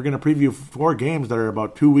break. We're going to preview 4 games that are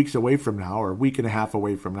about 2 weeks away from now, or a week and a half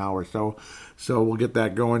away from now or so. So we'll get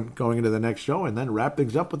that going into the next show, and then wrap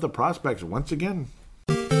things up with the prospects once again.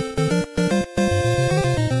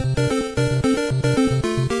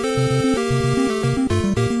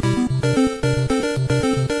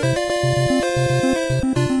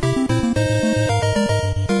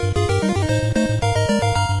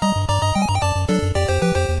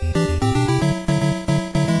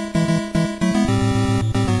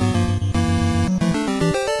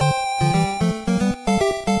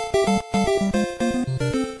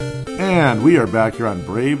 We are back here on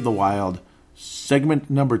Brave the Wild, segment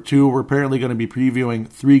number 2. We're apparently going to be previewing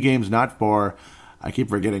 3 games, not 4. I keep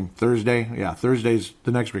forgetting Thursday. Yeah, Thursday's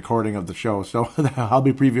the next recording of the show. So I'll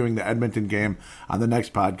be previewing the Edmonton game on the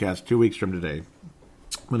next podcast 2 weeks from today.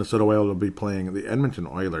 Minnesota Wild will be playing the Edmonton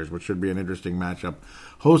Oilers, which should be an interesting matchup.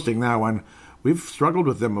 Hosting that one, we've struggled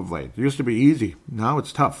with them of late. It used to be easy. Now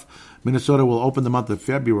it's tough. Minnesota will open the month of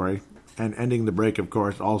February, and ending the break, of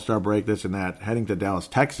course, All-Star break, this and that, heading to Dallas,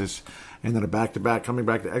 Texas, and then a back-to-back coming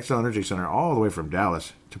back to Xcel Energy Center all the way from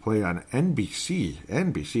Dallas to play on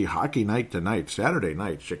NBC Hockey Night tonight, Saturday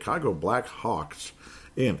night, Chicago Blackhawks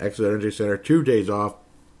in Xcel Energy Center. 2 days off,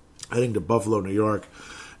 heading to Buffalo, New York.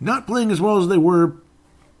 Not playing as well as they were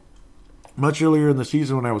Much earlier in the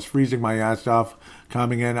season when I was freezing my ass off,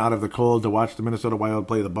 coming in out of the cold to watch the Minnesota Wild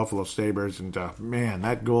play the Buffalo Sabres. And, man,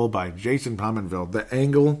 that goal by Jason Pominville, the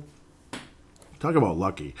angle, talk about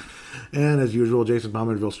lucky. And as usual, Jason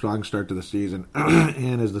Pominville, strong start to the season.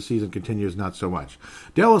 And as the season continues, not so much.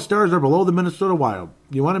 Dallas Stars are below the Minnesota Wild.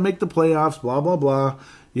 You want to make the playoffs, blah, blah, blah.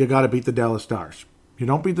 You got to beat the Dallas Stars. You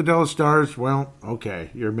don't beat the Dallas Stars, well, okay,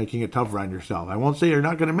 you're making it tougher on yourself. I won't say you're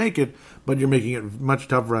not going to make it, but you're making it much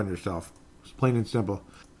tougher on yourself. It's plain and simple.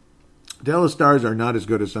 Dallas Stars are not as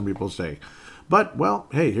good as some people say. But, well,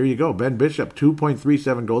 hey, here you go. Ben Bishop,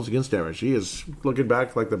 2.37 goals against average. He is looking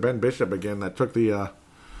back like the Ben Bishop again that took the,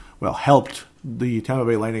 helped the Tampa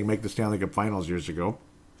Bay Lightning make the Stanley Cup Finals years ago.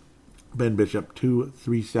 Ben Bishop,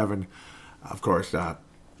 2.37. Of course,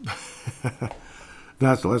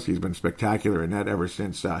 Vasilevsky's been spectacular in that ever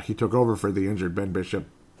since he took over for the injured Ben Bishop.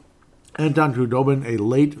 Anton Khudobin, a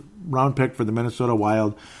late round pick for the Minnesota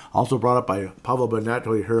Wild, also brought up by Pavel Burnett,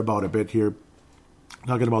 who you hear about a bit here,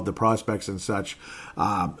 talking about the prospects and such.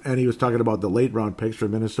 And he was talking about the late round picks for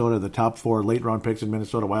Minnesota, the top 4 late round picks in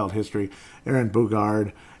Minnesota Wild history, Aaron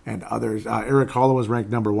Bugard and others. Eric Holla was ranked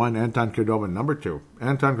number 1, Anton Khudobin number 2.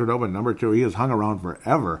 Anton Khudobin number 2. He has hung around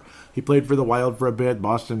forever. He played for the Wild for a bit,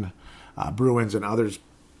 Boston Bruins and others,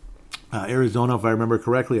 Arizona, if I remember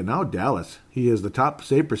correctly, and now Dallas. He is the top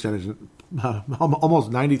save percentage,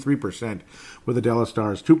 almost 93% with the Dallas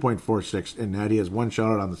Stars, 2.46 in net. He has 1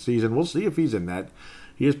 shutout on the season. We'll see if he's in net.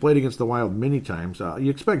 He has played against the Wild many times.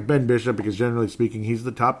 You expect Ben Bishop because generally speaking, he's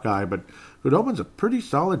the top guy, but Khudobin's a pretty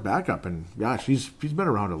solid backup, and gosh, he's been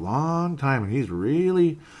around a long time, and he's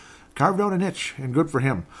really carved out a niche, and good for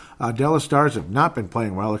him. Dallas Stars have not been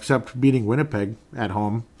playing well, except beating Winnipeg at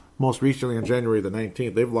home. Most recently on January the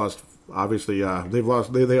 19th, they've lost. Obviously,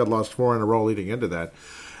 they had lost 4 in a row leading into that.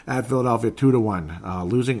 At Philadelphia,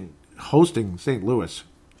 2-1, hosting St. Louis,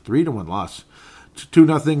 3-1 loss.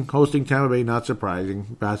 2-0 hosting Tampa Bay, not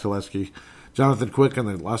surprising. Vasilevsky, Jonathan Quick, and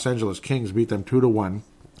the Los Angeles Kings beat them 2-1,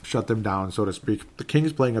 shut them down, so to speak. The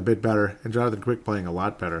Kings playing a bit better, and Jonathan Quick playing a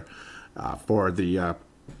lot better for the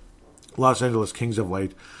Los Angeles Kings of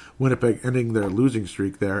late. Winnipeg ending their losing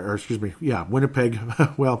streak there, Winnipeg,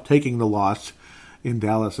 taking the loss in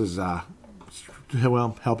Dallas is,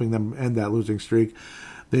 helping them end that losing streak.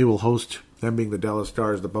 They will host, them being the Dallas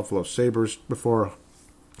Stars, the Buffalo Sabres, before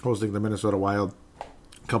hosting the Minnesota Wild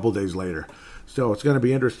a couple days later. So it's going to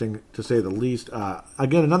be interesting, to say the least.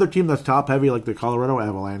 Again, another team that's top-heavy, like the Colorado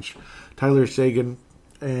Avalanche. Tyler Seguin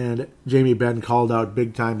and Jamie Benn called out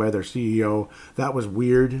big time by their CEO. That was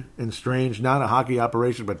weird and strange. Not a hockey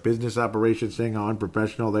operation, but business operation, saying how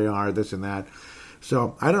unprofessional they are, this and that.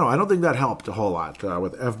 So, I don't know. I don't think that helped a whole lot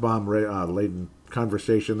with F-bomb-laden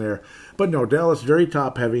conversation there. But no, Dallas, very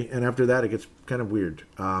top-heavy, and after that, it gets kind of weird.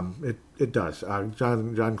 It does.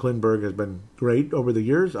 John Klingberg has been great over the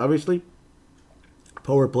years, obviously.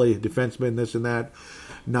 Power play defenseman, this and that.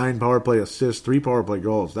 9 power play assists, 3 power play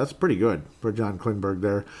goals. That's pretty good for John Klingberg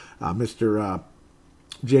there. Mr.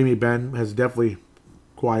 Jamie Benn has definitely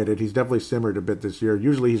quieted. He's definitely simmered a bit this year.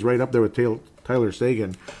 Usually he's right up there with Tyler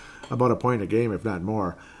Seguin, about a point a game, if not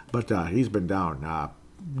more. But he's been down.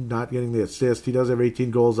 Not getting the assist. He does have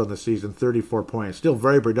 18 goals on the season, 34 points. Still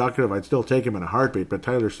very productive. I'd still take him in a heartbeat, but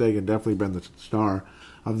Tyler Seguin definitely been the star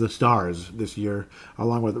of the Stars this year,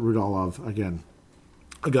 along with Rudolov. Again,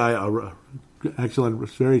 a guy, excellent,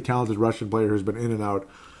 very talented Russian player who's been in and out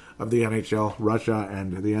of the NHL, Russia,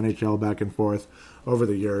 and the NHL back and forth over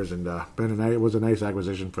the years, and it was a nice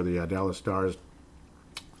acquisition for the Dallas Stars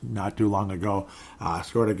not too long ago.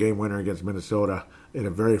 Scored a game winner against Minnesota in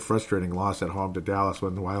a very frustrating loss at home to Dallas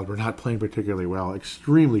when the Wild were not playing particularly well.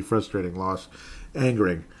 Extremely frustrating loss,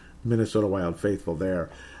 angering Minnesota Wild faithful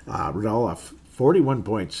there. Rudolph, 41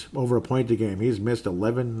 points, over a point a game. He's missed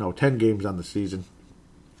 10 games on the season,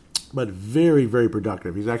 but very, very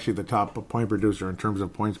productive. He's actually the top point producer in terms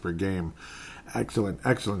of points per game.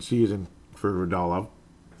 Excellent season for Rudolph.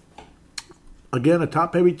 Again, a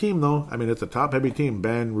top-heavy team, though. I mean, it's a top-heavy team.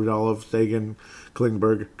 Ben, Rudolph, Seguin,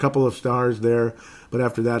 Klingberg, a couple of stars there. But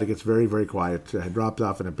after that, it gets very, very quiet. It drops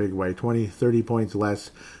off in a big way. 20, 30 points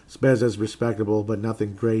less. Spezza's respectable, but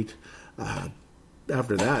nothing great.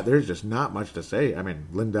 After that, there's just not much to say. I mean,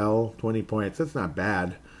 Lindell, 20 points. That's not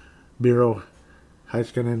bad. Biro,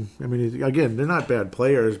 Heiskanen. I mean, again, they're not bad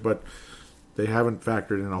players, but they haven't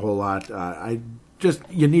factored in a whole lot.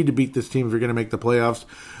 You need to beat this team if you're going to make the playoffs.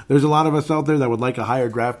 There's a lot of us out there that would like a higher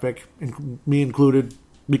draft pick, me included,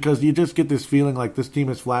 because you just get this feeling like this team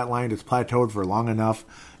is flatlined, it's plateaued for long enough.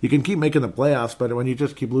 You can keep making the playoffs, but when you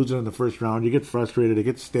just keep losing in the first round, you get frustrated, it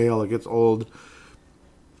gets stale, it gets old.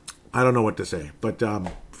 I don't know what to say. But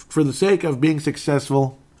for the sake of being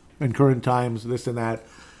successful in current times, this and that.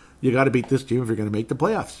 You got to beat this team if you're going to make the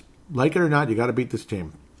playoffs. Like it or not, you got to beat this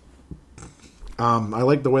team. I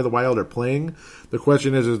like the way the Wild are playing. The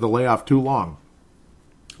question is the layoff too long?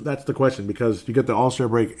 That's the question, because you get the All-Star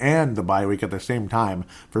break and the bye week at the same time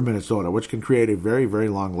for Minnesota, which can create a very, very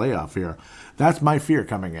long layoff here. That's my fear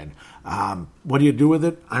coming in. What do you do with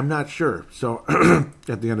it? I'm not sure. So,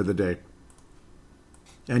 at the end of the day.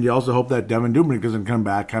 And you also hope that Devin Dubnyk doesn't come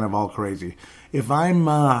back kind of all crazy. If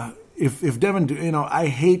Devin, I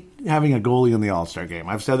hate having a goalie in the All-Star game.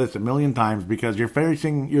 I've said this a million times because you're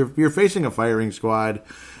facing a firing squad.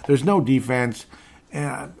 There's no defense.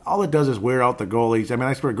 And all it does is wear out the goalies. I mean,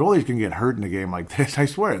 I swear, goalies can get hurt in a game like this. I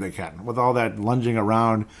swear they can. With all that lunging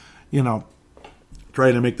around,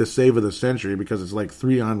 trying to make the save of the century, because it's like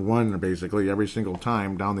 3-on-1 basically every single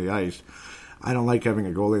time down the ice. I don't like having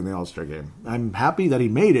a goalie in the All-Star game. I'm happy that he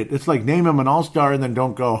made it. It's like name him an All-Star and then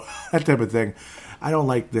don't go, that type of thing. I don't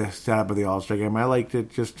like the setup of the All-Star game. I liked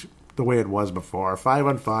it just the way it was before.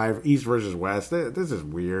 5-on-5, East versus West. This is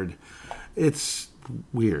weird. It's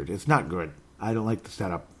weird. It's not good. I don't like the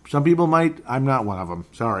setup. Some people might. I'm not one of them.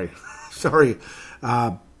 Sorry. Sorry.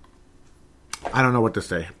 I don't know what to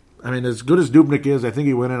say. I mean, as good as Dubnyk is, I think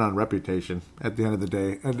he went in on reputation at the end of the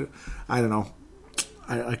day. And I don't know.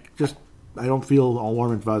 I don't feel all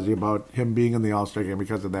warm and fuzzy about him being in the All-Star game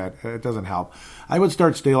because of that. It doesn't help. I would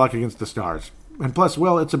start Stalock against the Stars. And plus,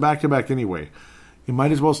 well, it's a back-to-back anyway. You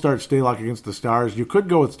might as well start Stalock against the Stars. You could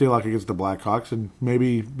go with Stalock against the Blackhawks, and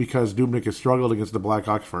maybe because Dubnyk has struggled against the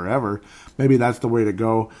Blackhawks forever, maybe that's the way to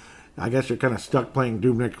go. I guess you're kind of stuck playing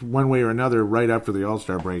Dubnyk one way or another right after the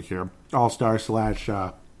All-Star break here. All-Star /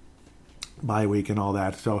 bye week and all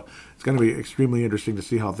that. So it's going to be extremely interesting to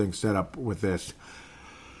see how things set up with this.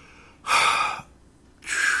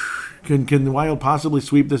 Can the Wild possibly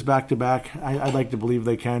sweep this back-to-back? I'd like to believe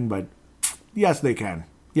they can, but yes, they can.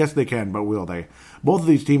 Yes, they can, but will they? Both of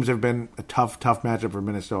these teams have been a tough matchup for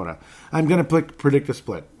Minnesota. I'm going to predict a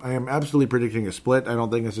split. I am absolutely predicting a split. I don't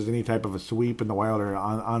think this is any type of a sweep, and the Wild are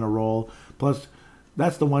on a roll. Plus,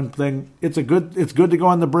 that's the one thing. It's good to go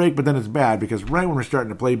on the break, but then it's bad because right when we're starting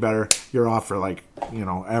to play better, you're off for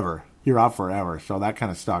ever. You're off forever, so that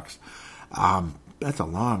kind of sucks. That's a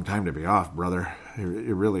long time to be off, brother. It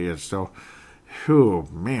really is. So,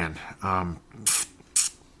 man.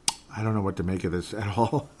 I don't know what to make of this at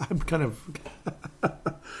all. I'm kind of...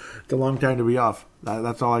 It's a long time to be off.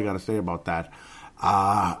 That's all I got to say about that.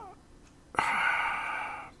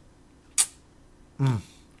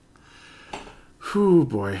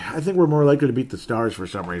 Boy. I think we're more likely to beat the Stars for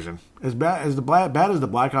some reason. As bad as the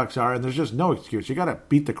Blackhawks are, and there's just no excuse. You got to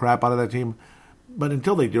beat the crap out of that team. But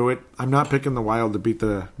until they do it, I'm not picking the Wild to beat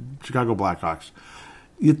the Chicago Blackhawks.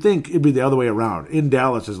 You'd think it'd be the other way around. In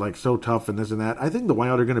Dallas is like so tough and this and that. I think the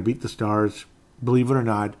Wild are going to beat the Stars, believe it or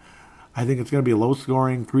not. I think it's going to be a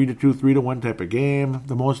low-scoring 3-2, 3-1 type of game.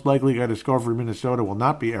 The most likely guy to score for Minnesota will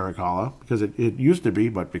not be Erik Haula, because it used to be,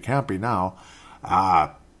 but it can't be now.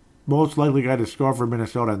 Most likely guy to score for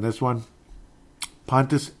Minnesota in this one,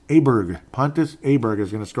 Pontus Aberg. Pontus Aberg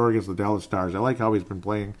is going to score against the Dallas Stars. I like how he's been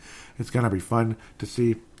playing. It's going to be fun to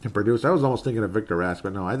see him produce. I was almost thinking of Victor Rask,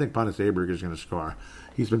 but no, I think Pontus Aberg is going to score.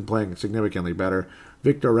 He's been playing significantly better.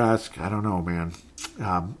 Victor Rask, I don't know, man.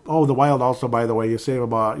 The Wild also, by the way, you save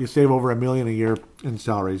over $1 million a year in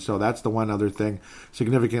salary, so that's the one other thing,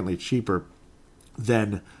 significantly cheaper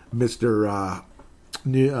than Mr.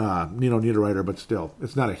 Nino Niederreiter, but still,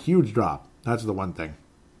 it's not a huge drop. That's the one thing.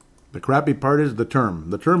 The crappy part is the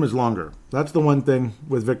term. The term is longer. That's the one thing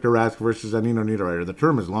with Victor Rask versus Nino Niederreiter. The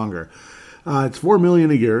term is longer. It's $4 million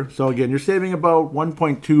a year. So again, you're saving about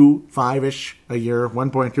 1.25-ish a year,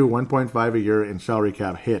 1.2, 1.5 a year in salary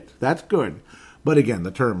cap hit. That's good. But again, the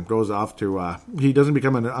term goes off to, he doesn't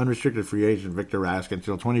become an unrestricted free agent, Victor Rask,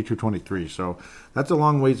 until 22-23. So that's a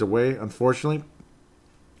long ways away, unfortunately.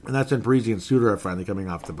 And that's when Parise and Suter are finally coming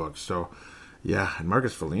off the books. So, yeah, and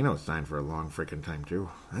Marcus Foligno signed for a long freaking time, too.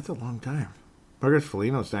 That's a long time. Marcus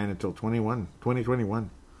Foligno signed until 2021.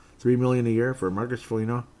 $3 million a year for Marcus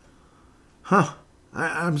Foligno. Huh.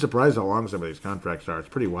 I'm surprised how long some of these contracts are. It's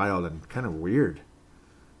pretty wild and kind of weird.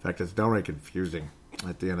 In fact, it's downright confusing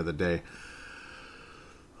at the end of the day.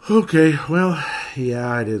 Okay, well,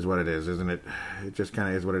 yeah, it is what it is, isn't it? It just kind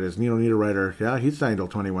of is what it is. Nino Niederreiter, yeah, he's signed till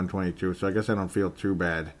 21-22, so I guess I don't feel too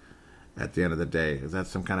bad at the end of the day. Is that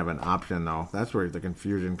some kind of an option, though? That's where the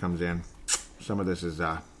confusion comes in. Some of this is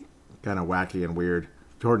kind of wacky and weird.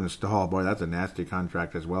 Jordan Staal, boy, that's a nasty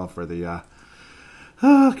contract as well for the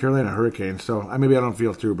Carolina Hurricanes. So maybe I don't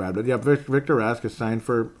feel too bad. But yeah, Victor Rask is signed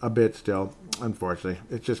for a bit still, unfortunately.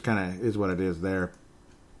 It just kind of is what it is there.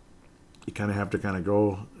 You kind of have to kind of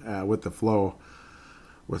go with the flow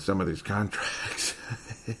with some of these contracts.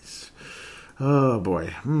 Oh,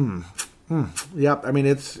 boy. Yep, I mean,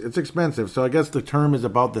 it's expensive, so I guess the term is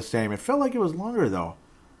about the same. It felt like it was longer, though.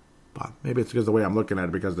 But maybe it's because of the way I'm looking at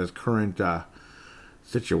it, because of this current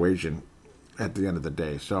situation at the end of the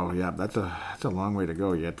day. So, yeah, that's a long way to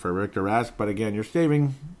go yet for Victor Rask. But, again, you're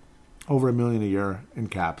saving over $1 million a year in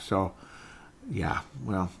cap. So, yeah,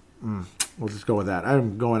 well, we'll just go with that.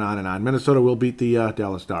 I'm going on and on. Minnesota will beat the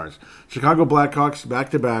Dallas Stars. Chicago Blackhawks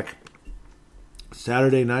back-to-back.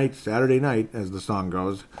 Saturday night, as the song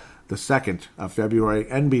goes, the 2nd of February,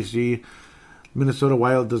 NBC. Minnesota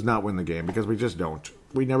Wild does not win the game because we just don't.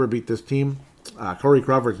 We never beat this team. Corey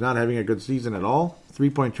Crawford's not having a good season at all.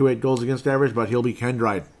 3.28 goals against average, but he'll be Ken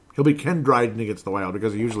Dryden. He'll be Ken Dryden against the Wild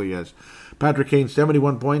because he usually is. Patrick Kane,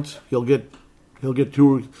 71 points. He'll get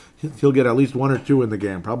two. He'll get at least one or two in the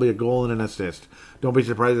game. Probably a goal and an assist. Don't be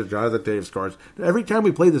surprised if Jonathan Toews scores. Every time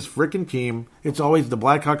we play this freaking team, it's always the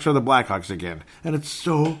Blackhawks are the Blackhawks again. And it's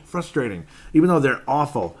so frustrating. Even though they're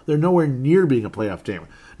awful, they're nowhere near being a playoff team.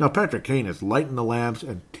 Now, Patrick Kane is lighting the lamps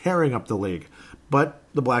and tearing up the league. But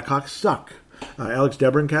the Blackhawks suck. Alex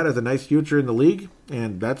DeBrincat has a nice future in the league,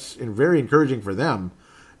 and that's very encouraging for them.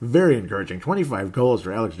 Very encouraging. 25 goals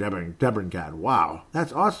for Alex DeBrincat. Wow,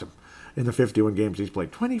 that's awesome. In the 51 games he's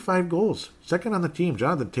played, 25 goals. Second on the team.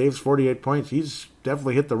 Jonathan Toews, 48 points. He's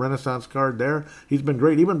definitely hit the Renaissance card there. He's been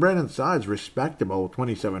great. Even Brandon Saad's respectable,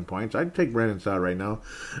 27 points. I'd take Brandon Saad right now,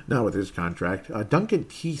 not with his contract. Duncan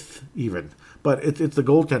Keith, even. But it's the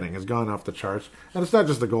goaltending has gone off the charts. And it's not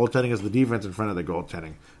just the goaltending, it's the defense in front of the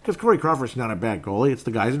goaltending. Because Corey Crawford's not a bad goalie. It's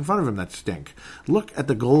the guys in front of him that stink. Look at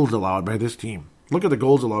the goals allowed by this team. Look at the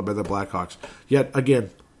goals allowed by the Blackhawks. Yet,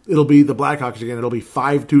 again, it'll be the Blackhawks again. It'll be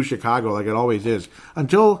 5-2 Chicago like it always is.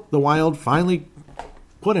 Until the Wild finally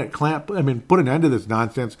put an end to this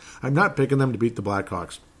nonsense. I'm not picking them to beat the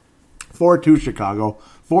Blackhawks. 4-2 Chicago.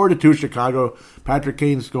 4-2 Chicago. Patrick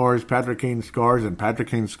Kane scores, and Patrick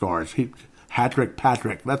Kane scores.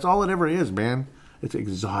 Patrick. That's all it ever is, man. It's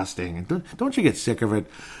exhausting. And don't you get sick of it?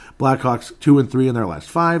 Blackhawks 2-3 in their last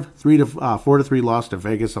 5. 4-3 loss to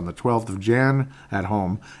Vegas on the 12th of Jan at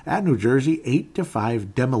home. At New Jersey,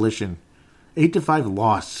 8-5 demolition. 8-5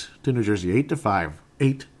 loss to New Jersey. 8-5.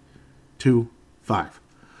 8-5.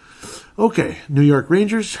 Okay, New York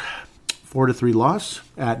Rangers, 4-3 loss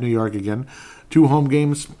at New York again. 2 home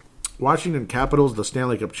games. Washington Capitals, the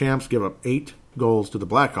Stanley Cup champs, give up 8 goals to the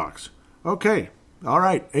Blackhawks. Okay, all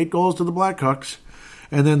right, 8 goals to the Blackhawks.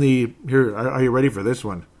 And then are you ready for this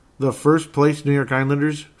one? The first place New York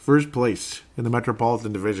Islanders, first place in the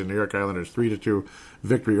Metropolitan Division, New York Islanders, 3-2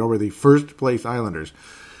 victory over the first place Islanders.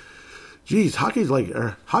 Geez, hockey's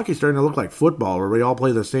starting to look like football where we all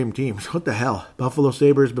play the same teams. What the hell? Buffalo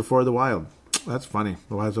Sabres before the Wild. That's funny.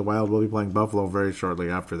 The Wild will be playing Buffalo very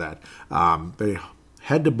shortly after that. They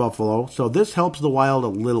head to Buffalo, so this helps the Wild a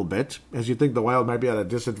little bit, as you think the Wild might be at a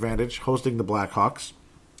disadvantage hosting the Blackhawks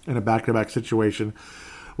in a back-to-back situation.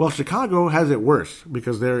 Well, Chicago has it worse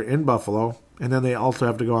because they're in Buffalo, and then they also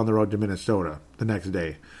have to go on the road to Minnesota the next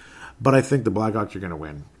day. But I think the Blackhawks are going to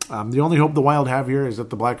win. The only hope the Wild have here is that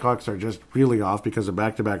the Blackhawks are just really off because of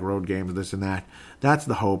back-to-back road games, this and that. That's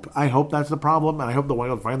the hope. I hope that's the problem, and I hope the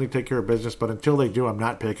Wild finally take care of business. But until they do, I'm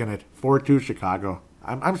not picking it. 4-2 Chicago.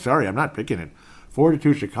 I'm sorry, I'm not picking it.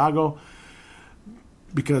 4-2 Chicago.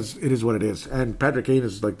 Because it is what it is. And Patrick Kane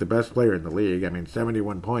is like the best player in the league. I mean,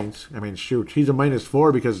 71 points. I mean, shoot. He's a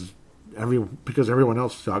 -4 because everyone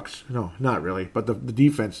else sucks. No, not really. But the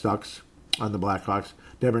defense sucks on the Blackhawks.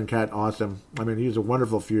 DeBrincat, awesome. I mean, he's a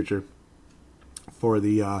wonderful future for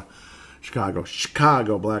the Chicago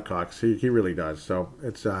Blackhawks. He really does. So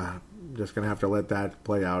it's just going to have to let that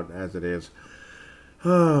play out as it is.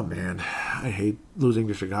 Oh, man. I hate losing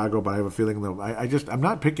to Chicago, but I have a feeling, though, I'm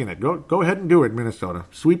not picking it. Go ahead and do it, Minnesota.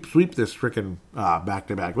 Sweep this frickin'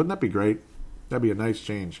 back-to-back. Wouldn't that be great? That'd be a nice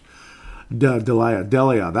change.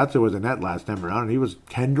 Delia, that's who was in net last time around, and he was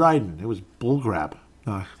Ken Dryden. It was bullcrap.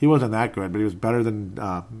 He wasn't that good, but he was better than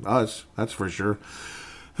us, that's for sure.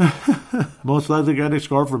 Most likely guy to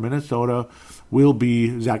score for Minnesota will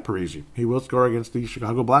be Zach Parise. He will score against the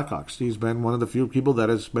Chicago Blackhawks. He's been one of the few people that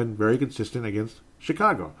has been very consistent against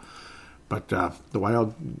Chicago. But the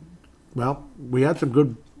Wild, well, we had some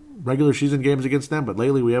good regular season games against them, but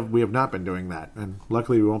lately we have not been doing that. And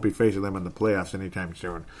luckily we won't be facing them in the playoffs anytime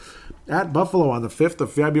soon. At Buffalo on the 5th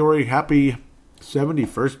of February, happy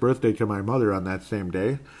 71st birthday to my mother on that same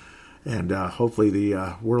day. And hopefully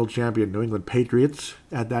the world champion New England Patriots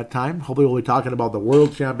at that time. Hopefully we'll be talking about the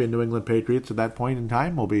world champion New England Patriots at that point in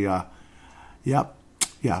time. We'll be,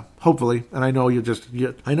 hopefully. And I know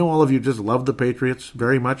I know all of you just love the Patriots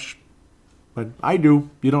very much, but I do.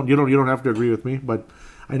 You don't have to agree with me, but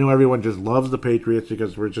I know everyone just loves the Patriots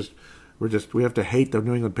because we have to hate the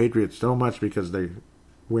New England Patriots so much because they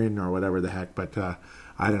win or whatever the heck. But I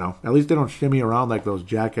don't know. At least they don't shimmy around like those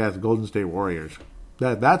jackass Golden State Warriors.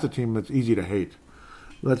 That's a team that's easy to hate.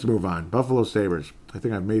 Let's move on. Buffalo Sabres. I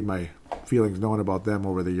think I've made my feelings known about them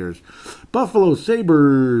over the years. Buffalo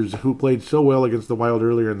Sabres, who played so well against the Wild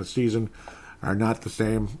earlier in the season, are not the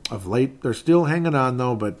same of late. They're still hanging on,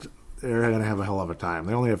 though, but they're going to have a hell of a time.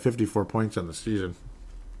 They only have 54 points on the season.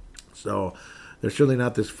 So they're surely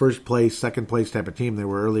not this first place, second place type of team they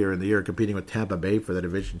were earlier in the year, competing with Tampa Bay for the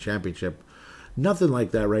division championship. Nothing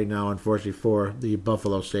like that right now, unfortunately, for the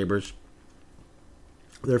Buffalo Sabres.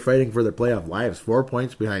 They're fighting for their playoff lives. 4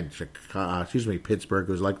 points behind Pittsburgh,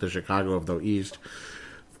 who's like the Chicago of the East.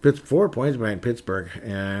 4 points behind Pittsburgh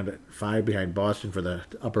and 5 behind Boston for the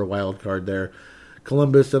upper wild card there.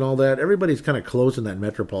 Columbus and all that. Everybody's kind of close in that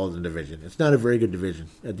Metropolitan division. It's not a very good division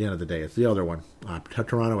at the end of the day. It's the other one.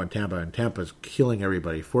 Toronto and Tampa's killing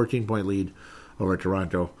everybody. 14-point lead over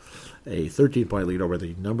Toronto. A 13-point lead over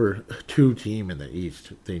the number 2 team in the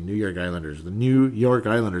East, the New York Islanders. The New York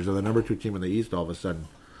Islanders are the number 2 team in the East all of a sudden.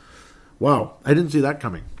 Wow, I didn't see that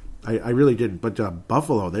coming. I really didn't. But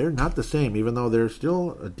Buffalo, they're not the same, even though they're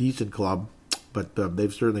still a decent club. But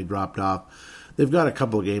they've certainly dropped off. They've got a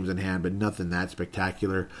couple of games in hand, but nothing that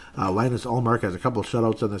spectacular. Linus Ullmark has a couple of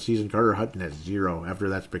shutouts on the season. Carter Hutton has 0 after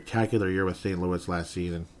that spectacular year with St. Louis last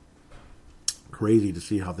season. Crazy to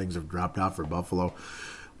see how things have dropped off for Buffalo.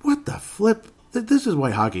 What the flip? This is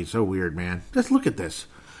why hockey is so weird, man. Just look at this.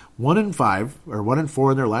 1-5, or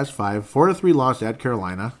 1-4 in their last 5. 4-3 loss at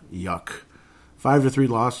Carolina. Yuck. 5-3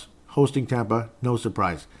 loss hosting Tampa. No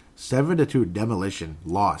surprise. 7-2 demolition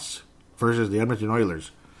loss versus the Edmonton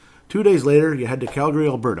Oilers. 2 days later, you head to Calgary,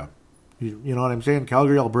 Alberta. You know what I'm saying?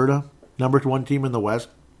 Calgary, Alberta, number 1 team in the West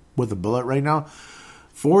with a bullet right now.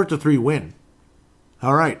 4-3 win.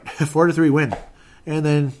 All right, 4-3 win. And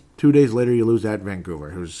then 2 days later, you lose at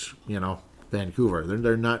Vancouver, who's, Vancouver.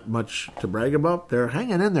 They're not much to brag about. They're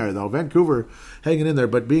hanging in there, though. Vancouver hanging in there,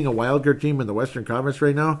 but being a wildcard team in the Western Conference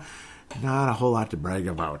right now, not a whole lot to brag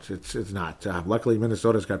about. It's not. Luckily,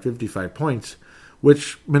 Minnesota's got 55 points,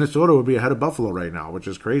 which Minnesota would be ahead of Buffalo right now, which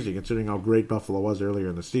is crazy considering how great Buffalo was earlier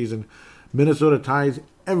in the season. Minnesota ties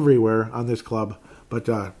everywhere on this club, but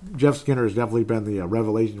Jeff Skinner has definitely been the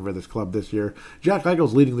revelation for this club this year. Jack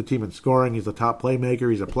Eichel's leading the team in scoring. He's the top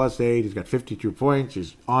playmaker. He's a +8. He's got 52 points.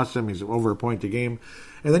 He's awesome. He's over a point a game.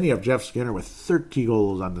 And then you have Jeff Skinner with 30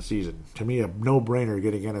 goals on the season. To me, a no-brainer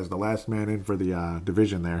getting in as the last man in for the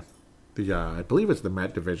division there. I believe it's the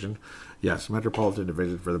Met division. Yes, Metropolitan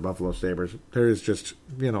division for the Buffalo Sabres. There is just,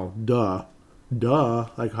 duh.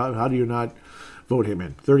 Like, how do you not vote him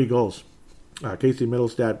in? 30 goals. Casey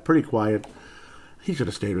Middlestat, pretty quiet. He should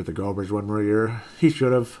have stayed with the Gophers one more year. He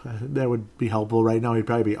should have. That would be helpful right now. He'd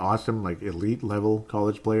probably be awesome, like elite level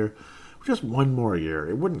college player. Just one more year.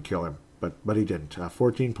 It wouldn't kill him, but he didn't.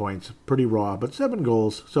 14 points, pretty raw, but 7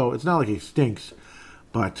 goals. So it's not like he stinks,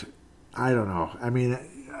 but I don't know. I mean,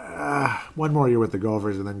 one more year with the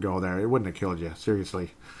Gophers and then go there. It wouldn't have killed you,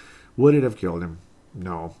 seriously. Would it have killed him?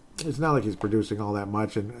 No. It's not like he's producing all that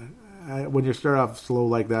much, and when you start off slow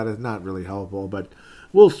like that, it's not really helpful, but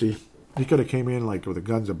we'll see. He could have came in like with the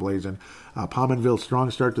guns a-blazing. Pominville,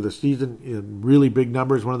 strong start to the season. In really big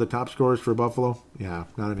numbers, one of the top scorers for Buffalo. Yeah,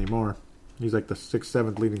 not anymore. He's like the 6th,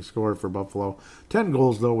 7th leading scorer for Buffalo. 10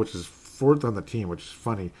 goals, though, which is 4th on the team, which is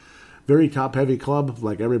funny. Very top-heavy club,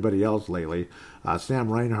 like everybody else lately.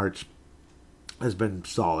 Sam Reinhart has been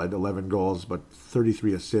solid, 11 goals, but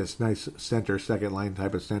 33 assists. Nice center, second-line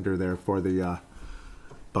type of center there for the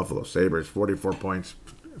Buffalo Sabres. 44 points,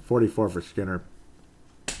 44 for Skinner.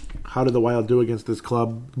 How did the Wild do against this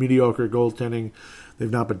club? Mediocre goaltending.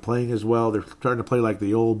 They've not been playing as well. They're starting to play like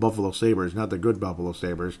the old Buffalo Sabres, not the good Buffalo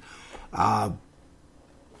Sabres.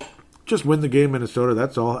 Just win the game, Minnesota.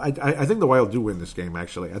 That's all. I think the Wild do win this game,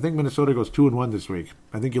 actually. I think Minnesota goes 2-1 this week.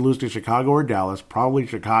 I think you lose to Chicago or Dallas. Probably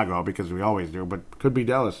Chicago, because we always do, but could be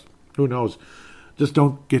Dallas. Who knows? Just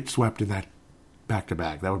don't get swept in that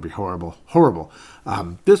back-to-back. That would be horrible. Horrible.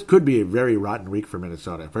 This could be a very rotten week for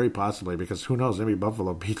Minnesota. Very possibly, because who knows? Maybe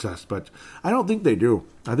Buffalo beats us, but I don't think they do.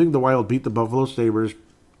 I think the Wild beat the Buffalo Sabres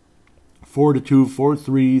 4-2,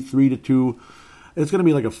 4-3, 3-2. It's going to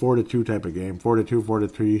be like a 4-2 type of game. 4-2,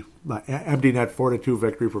 4-3. Empty net 4-2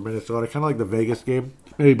 victory for Minnesota. Kind of like the Vegas game.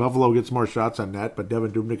 Maybe Buffalo gets more shots on net, but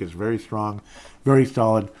Devin Dubnyk is very strong, very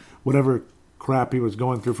solid. Whatever crap he was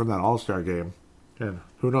going through from that All-Star game. And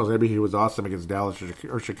who knows, maybe he was awesome against Dallas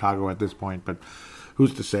or Chicago at this point, but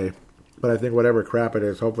who's to say? But I think whatever crap it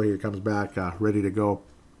is, hopefully he comes back ready to go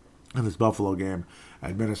in this Buffalo game.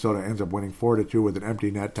 And Minnesota ends up winning 4-2 with an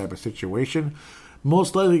empty net type of situation.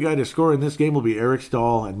 Most likely guy to score in this game will be Eric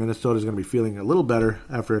Stahl, and Minnesota is going to be feeling a little better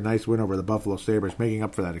after a nice win over the Buffalo Sabres, making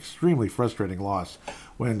up for that extremely frustrating loss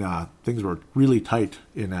when things were really tight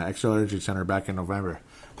in Xcel Energy Center back in November.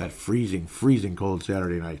 That freezing cold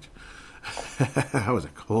Saturday night. That was a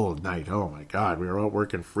cold night. Oh my God, we were out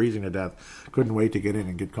working, freezing to death. Couldn't wait to get in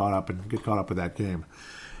and get caught up with that game.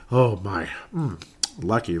 Oh my,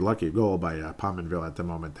 lucky goal by Pominville at the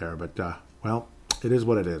moment there. But well, it is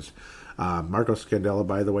what it is. Marco Scandella,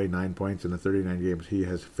 by the way, 9 points in the 39 games he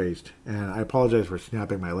has faced. And I apologize for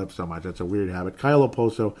snapping my lips so much. That's a weird habit. Kyle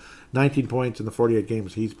Oposo, 19 points in the 48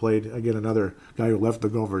 games he's played. Again, another guy who left the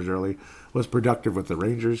Gophers early. Was productive with the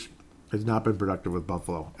Rangers. Has not been productive with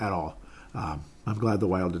Buffalo at all. I'm glad the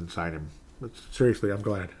Wild didn't sign him. But seriously, I'm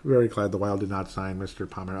glad. Very glad the Wild did not sign Mr.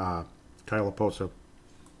 Kyle Oposo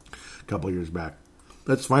a couple of years back.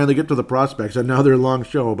 Let's finally get to the prospects. Another long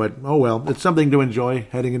show, but oh well. It's something to enjoy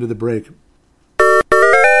heading into the break.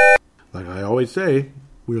 Like I always say,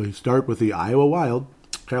 we'll start with the Iowa Wild.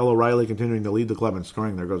 Kyle O'Reilly continuing to lead the club in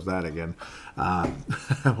scoring. There goes that again.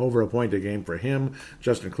 Over a point a game for him.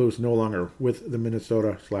 Justin Kloos no longer with the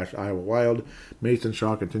Minnesota/Iowa Wild. Mason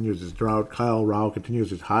Shaw continues his drought. Kyle Rao continues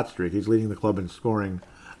his hot streak. He's leading the club in scoring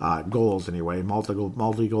goals anyway.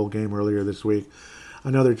 Multi-goal game earlier this week.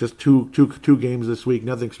 Another just two games this week.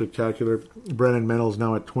 Nothing spectacular. Brennan Mendel's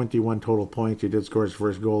now at 21 total points. He did score his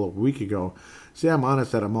first goal a week ago. Sam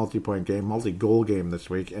Honest had a multi-point game, multi-goal game this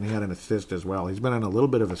week, and he had an assist as well. He's been on a little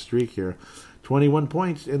bit of a streak here. 21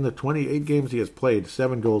 points in the 28 games he has played.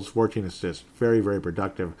 7 goals, 14 assists. Very, very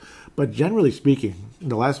productive. But generally speaking, in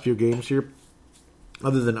the last few games here,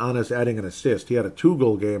 other than Honest adding an assist, he had a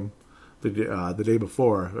 2-goal game the day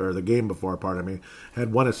before, or the game before, pardon me,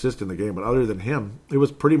 had 1 assist in the game. But other than him, it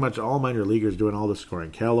was pretty much all minor leaguers doing all the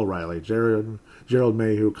scoring. Cal O'Reilly, Gerald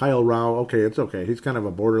Mayhew, Kyle Rao. Okay, it's okay. He's kind of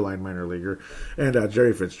a borderline minor leaguer. And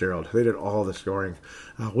Jerry Fitzgerald. They did all the scoring.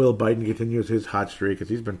 Will Biden continues his hot streak because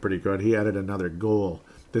he's been pretty good. He added another goal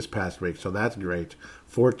this past week, so that's great.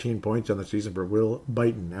 14 points on the season for Will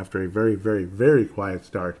Biden after a very, very, very quiet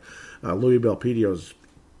start. Louis Belpedio's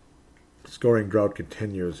scoring drought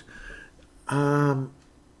continues.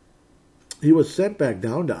 He was sent back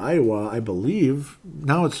down to Iowa, I believe.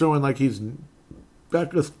 Now it's showing like he's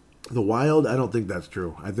back with the Wild. I don't think that's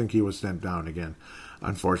true. I think he was sent down again,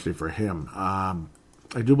 unfortunately for him. I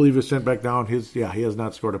do believe he was sent back down. He has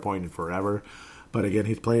not scored a point in forever. But again,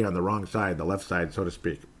 he's playing on the wrong side, the left side, so to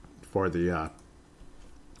speak, for the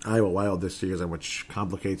Iowa Wild this season, which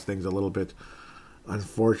complicates things a little bit,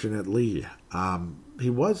 unfortunately. He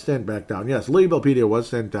was sent back down. Yes, Louis Belpedio was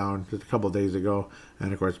sent down just a couple of days ago.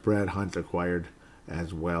 And, of course, Brad Hunt acquired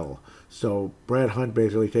as well. So, Brad Hunt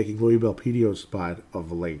basically taking Louis Belpedio's spot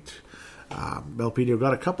of late. Belpedio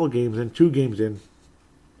got a couple of games in, 2 games in,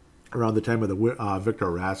 around the time of the Victor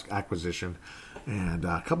Rask acquisition. And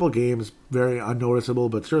a couple of games, very unnoticeable,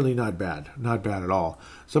 but certainly not bad. Not bad at all.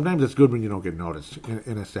 Sometimes it's good when you don't get noticed,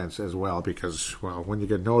 in a sense, as well, because, well, when you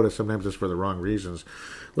get noticed, sometimes it's for the wrong reasons.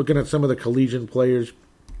 Looking at some of the collegiate players,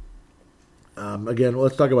 again,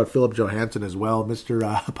 let's talk about Philip Johansson as well. Mr.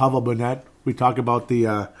 Pavel Burnett, we talk about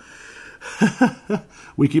the...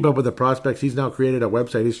 we keep up with the prospects. He's now created a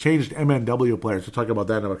website. He's changed MNW players. We'll talk about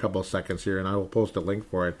that in a couple of seconds here, and I will post a link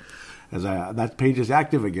for it. As that page is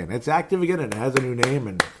active again. It's active again, and it has a new name.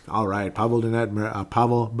 And all right, Pavel Burnett,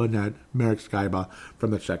 Marek Skyba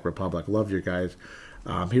from the Czech Republic. Love you guys.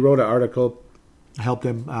 He wrote an article, helped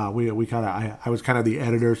him. I was kind of the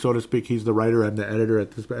editor, so to speak. He's the writer. I'm the editor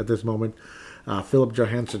at this moment. Philip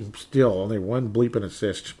Johansson still only 1 bleeping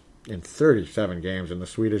assist in 37 games in the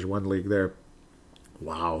Swedish 1 league there.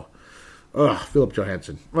 Wow. Philip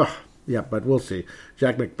Johansson. Yeah, but we'll see.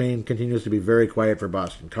 Jack McBain continues to be very quiet for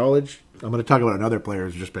Boston College. I'm going to talk about another player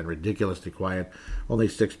who's just been ridiculously quiet. Only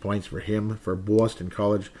 6 points for him for Boston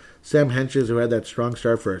College. Sam Henches, who had that strong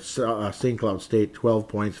start for St. Cloud State, 12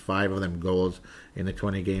 points, 5 of them goals in the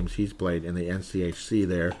 20 games he's played in the NCHC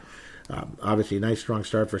there. Obviously, a nice, strong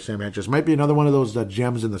start for Sam Henches. Might be another one of those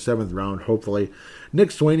gems in the 7th round, hopefully.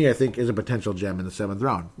 Nick Sweeney, I think, is a potential gem in the 7th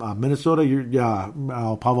round. Minnesota,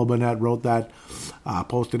 Pavel Burnett wrote that,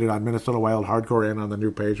 posted it on Minnesota Wild Hardcore and on the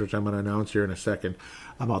new page, which I'm going to announce here in a second,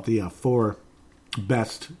 about the 4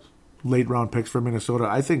 best late-round picks for Minnesota.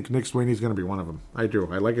 I think Nick Sweeney is going to be one of them. I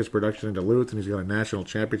do. I like his production in Duluth, and he's got a national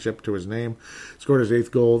championship to his name. Scored his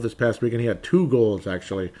 8th goal this past weekend. He had 2 goals,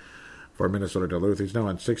 actually, for Minnesota Duluth. He's now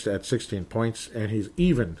at 16 points, and he's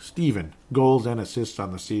Steven goals and assists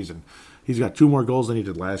on the season. He's got 2 more goals than he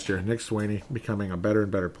did last year. Nick Sweeney becoming a better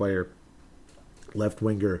and better player, left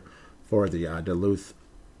winger for the Duluth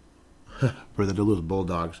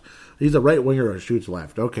Bulldogs. He's a right winger who shoots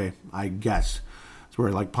left. Okay, I guess.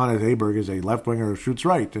 where like Pontus Aberg is a left winger who shoots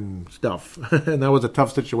right and stuff. And that was a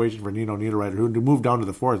tough situation for Nino Niederreiter, who moved down to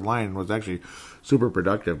the fourth line and was actually super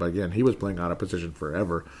productive. But again, he was playing out of position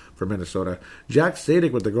forever for Minnesota. Jack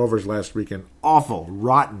Sadik with the Gophers last weekend. Awful,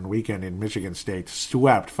 rotten weekend in Michigan State.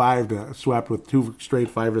 Swept with 2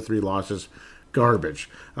 straight 5-3 losses. Garbage.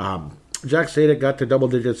 Jack Sadik got to double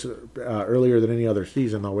digits earlier than any other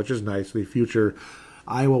season, though, which is nice. The future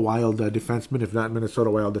Iowa Wild defenseman, if not Minnesota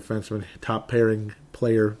Wild defenseman, top pairing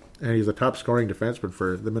player, and he's a top scoring defenseman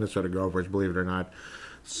for the Minnesota Gophers, believe it or not.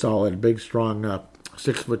 Solid, big, strong,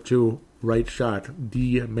 6'2" right shot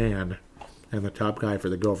D-man, and the top guy for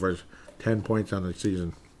the Gophers. 10 points on the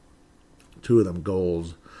season. 2 of them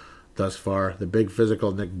goals thus far. The big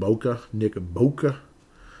physical Nick Boca.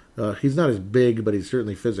 He's not as big, but he's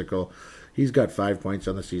certainly physical. He's got 5 points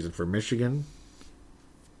on the season for Michigan.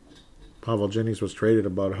 Pavel Jennings was traded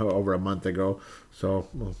about over a month ago, so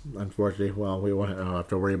unfortunately, we won't have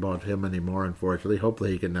to worry about him anymore. Unfortunately,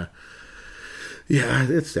 hopefully he can.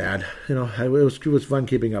 It's sad. It was fun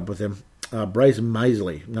keeping up with him. Bryce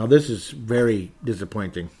Misley. Now this is very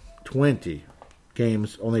disappointing. 20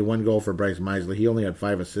 games, only 1 goal for Bryce Misley. He only had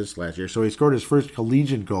 5 assists last year, so he scored his first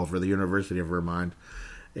collegiate goal for the University of Vermont.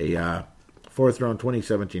 A 4th-round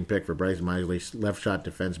 2017 pick for Bryce Misley, left shot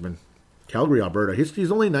defenseman. Calgary, Alberta. He's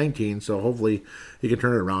only 19, so hopefully he can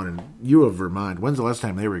turn it around. And U of Vermont, when's the last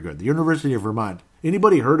time they were good? The University of Vermont.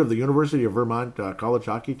 Anybody heard of the University of Vermont college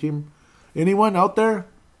hockey team? Anyone out there?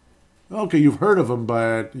 Okay, you've heard of them,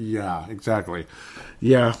 but yeah, exactly.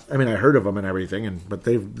 Yeah, I mean, I heard of them and everything, but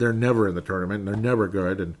they're never in the tournament. They're never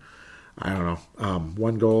good, and I don't know.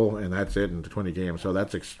 1 goal, and that's it in 20 games. So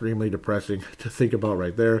that's extremely depressing to think about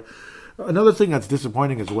right there. Another thing that's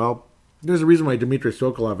disappointing as well, there's a reason why Dmitry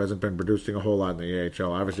Sokolov hasn't been producing a whole lot in the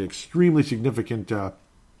AHL. Obviously, extremely significant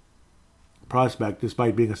prospect,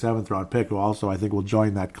 despite being a 7th-round pick, who also I think will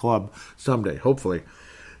join that club someday, hopefully.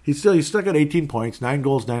 He's stuck at 18 points, 9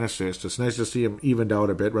 goals, 9 assists. It's nice to see him evened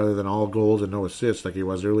out a bit rather than all goals and no assists like he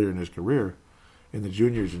was earlier in his career in the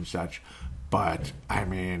juniors and such. But, I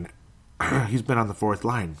mean, he's been on the 4th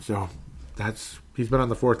line, so he's been on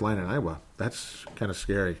the 4th line in Iowa. That's kind of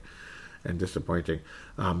scary and disappointing.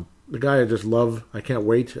 The guy I just love. I can't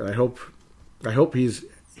wait. I hope he's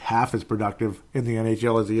half as productive in the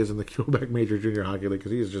NHL as he is in the Quebec Major Junior Hockey League,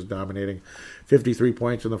 because he is just dominating. 53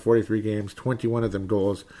 points in the 43 games, 21 of them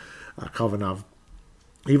goals. Kovanov,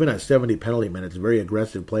 even at 70 penalty minutes, very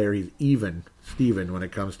aggressive player. He's Steven, when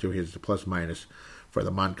it comes to his plus-minus for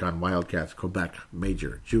the Moncton Wildcats Quebec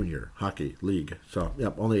Major Junior Hockey League. So,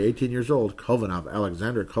 only 18 years old.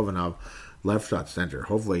 Alexander Kovanov, left shot center.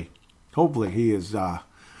 Hopefully he is.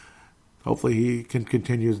 Hopefully he can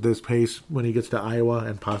continue this pace when he gets to Iowa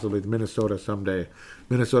and possibly Minnesota someday.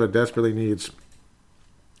 Minnesota desperately needs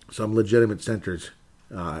some legitimate centers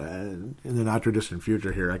in the not-too-distant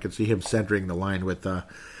future here. I could see him centering the line with,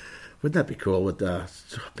 wouldn't that be cool? What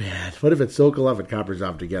if it's Sokolov and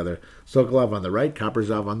Kaprizov together? Sokolov on the right,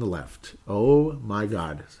 Kaprizov on the left. Oh, my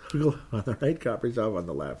God. Sokolov on the right, Kaprizov on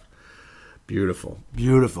the left. Beautiful.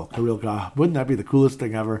 Kirilka. Wouldn't that be the coolest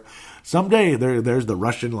thing ever? Someday there's the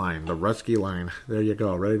Russian line, the Ruski line. There you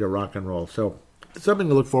go, ready to rock and roll. So something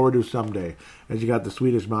to look forward to someday, as you got the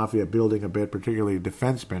Swedish Mafia building a bit, particularly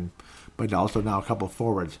defensemen, but also now a couple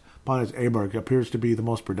forwards. Pontus Aberg appears to be the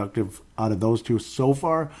most productive out of those two so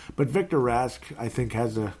far, but Victor Rask, I think,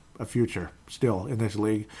 has a future still in this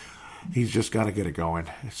league. He's just got to get it going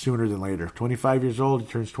sooner than later. 25 years old, he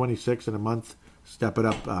turns 26 in a month. Step it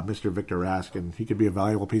up, Mr. Victor Rask, and he could be a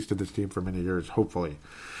valuable piece to this team for many years, hopefully.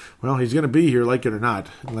 Well, he's going to be here, like it or not,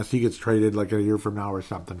 unless he gets traded like a year from now or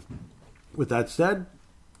something. With that said,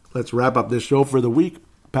 let's wrap up this show for the week.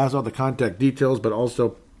 Pass out the contact details, but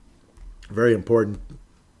also very important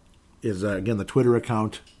is, again, the Twitter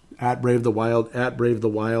account, @BraveTheWild.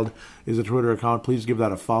 @BraveTheWild is a Twitter account. Please give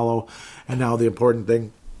that a follow. And now the important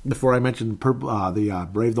thing, before I mention the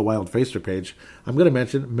Brave the Wild Facebook page, I'm going to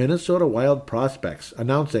mention Minnesota Wild Prospects,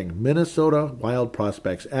 announcing Minnesota Wild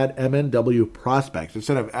Prospects at MNW Prospects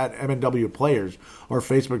instead of at MNW Players, or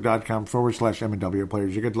Facebook.com/MNW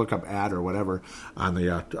Players. You could look up @ or whatever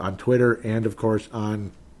on Twitter, and of course on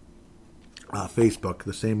Facebook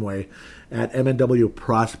the same way, at MNW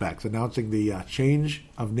Prospects, announcing the change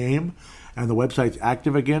of name, and the website's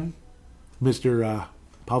active again. Mr.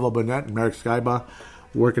 Pavel Burnett and Marek Skyba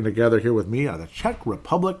working together here with me out of the Czech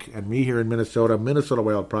Republic and me here in Minnesota. Minnesota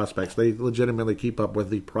Wild Prospects. They legitimately keep up with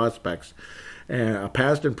the prospects,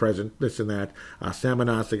 past and present, this and that. Sam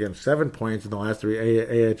Manasigan, 7 points in the last 3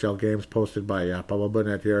 AHL games posted by Pavel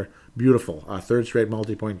Burnett here. Beautiful. 3rd straight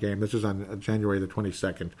multi-point game. This is on January the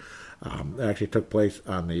 22nd. It actually took place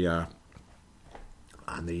on the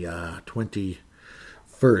on the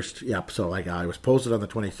 21st. Yep, so like I was posted on the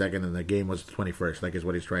 22nd and the game was the 21st, like is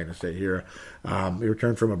what he's trying to say here. He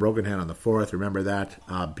returned from a broken hand on the 4th. Remember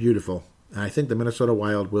that. Beautiful. And I think the Minnesota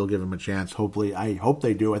Wild will give him a chance. Hopefully, I hope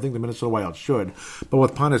they do. I think the Minnesota Wild should. But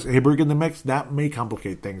with Pontus Aberg in the mix, that may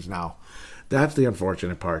complicate things now. That's the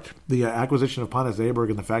unfortunate part. The acquisition of Pontus Aberg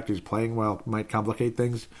and the fact he's playing well might complicate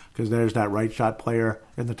things because there's that right shot player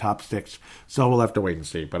in the top 6. So we'll have to wait and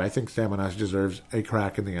see. But I think Samonas deserves a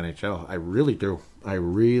crack in the NHL. I really do. I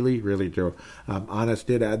really, really do. Honest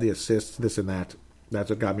did add the assists, this and that. That's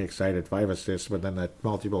what got me excited. 5 assists, but then that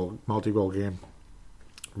multi-goal game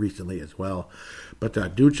recently as well.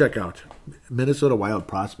 But do check out Minnesota Wild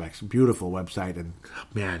Prospects. Beautiful website. And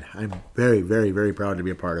man, I'm very, very, very proud to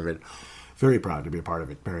be a part of it. Very proud to be a part of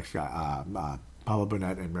it. Marek Pavel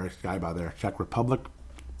Burnett and Marek Skyba there, Czech Republic.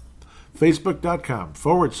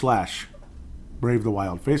 Facebook.com/Brave the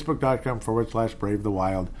Wild. Facebook.com/Brave the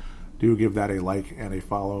Wild. Do give that a like and a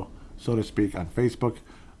follow, so to speak, on Facebook.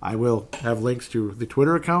 I will have links to the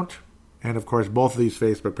Twitter account and, of course, both of these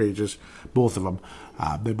Facebook pages, both of them.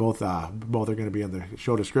 They both are going to be in the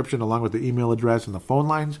show description, along with the email address and the phone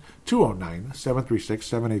lines,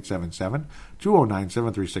 209-736-7877,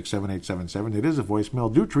 209-736-7877. It is a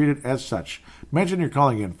voicemail. Do treat it as such. Mention you're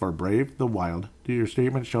calling in for Brave the Wild. Do your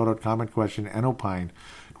statement, shout-out, comment, question, and opine.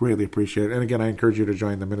 Greatly appreciate it. And again, I encourage you to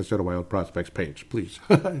join the Minnesota Wild Prospects page, please.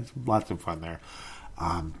 It's lots of fun there.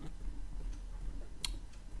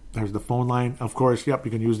 There's the phone line. Of course, yep,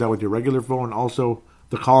 you can use that with your regular phone. Also,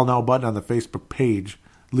 the Call Now button on the Facebook page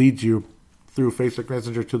leads you through Facebook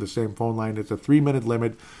Messenger to the same phone line. It's a 3-minute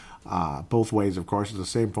limit. Both ways, of course. It's the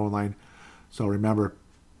same phone line. So remember,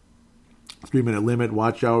 3-minute limit.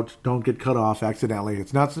 Watch out. Don't get cut off accidentally.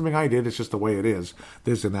 It's not something I did. It's just the way it is.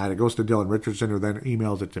 This and that. It goes to Dylan Richardson, who then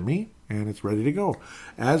emails it to me, and it's ready to go.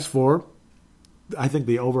 As for, I think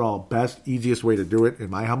the overall best, easiest way to do it, in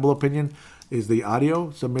my humble opinion, is the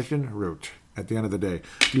audio submission route at the end of the day.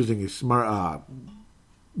 Using a smart,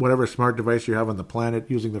 whatever smart device you have on the planet,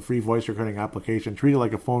 using the free voice recording application. Treat it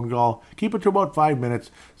like a phone call. Keep it to about 5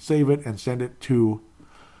 minutes. Save it and send it to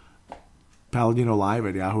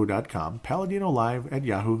PaladinoLive@yahoo.com.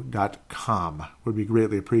 PaladinoLive@yahoo.com would be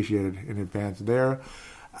greatly appreciated in advance there.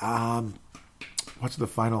 What's the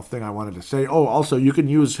final thing I wanted to say? Oh, also, you can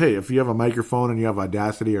use, hey, if you have a microphone and you have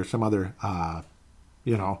Audacity or some other,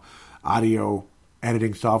 audio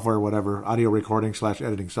editing software, whatever, audio recording /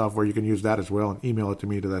 editing software, you can use that as well and email it to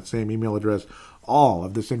me to that same email address. All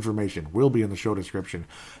of this information will be in the show description.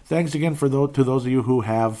 Thanks again to those of you who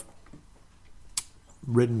have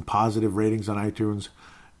written positive ratings on iTunes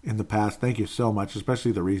in the past. Thank you so much,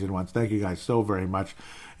 especially the recent ones. Thank you guys so very much.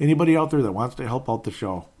 Anybody out there that wants to help out the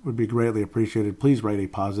show would be greatly appreciated. Please write a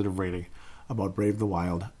positive rating about Brave the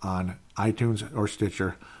Wild on iTunes or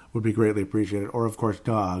Stitcher. Would be greatly appreciated. Or, of course,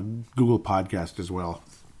 Google Podcast as well.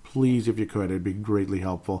 Please, if you could, it'd be greatly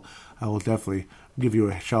helpful. I will definitely give you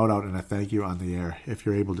a shout-out and a thank you on the air if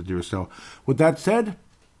you're able to do so. With that said,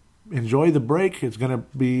 enjoy the break. It's going to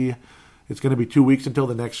be 2 weeks until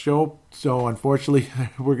the next show. So, unfortunately,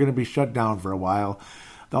 we're going to be shut down for a while.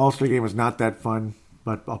 The All-Star Game is not that fun,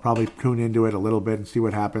 but I'll probably tune into it a little bit and see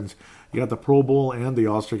what happens. You got the Pro Bowl and the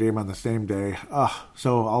All-Star Game on the same day.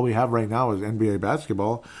 So all we have right now is NBA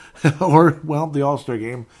basketball or, well, the All-Star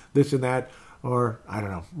Game, this and that, or I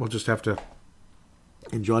don't know. We'll just have to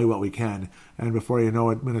enjoy what we can. And before you know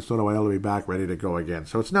it, Minnesota Wild will be back ready to go again.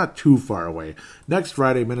 So it's not too far away. Next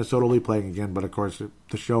Friday, Minnesota will be playing again, but of course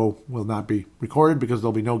the show will not be recorded because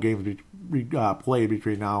there'll be no games played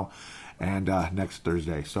between now and next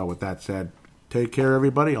Thursday. So with that said, take care,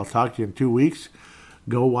 everybody. I'll talk to you in 2 weeks.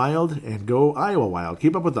 Go Wild and go Iowa Wild.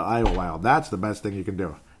 Keep up with the Iowa Wild. That's the best thing you can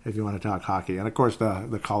do if you want to talk hockey. And, of course,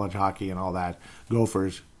 the college hockey and all that.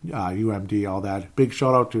 Gophers, UMD, all that. Big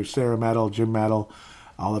shout-out to Sarah Metal, Jim Metal,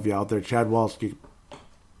 all of you out there, Chad Walski,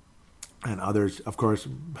 and others. Of course,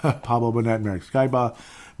 Pablo Burnett, Marek Skyba,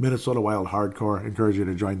 Minnesota Wild Hardcore. Encourage you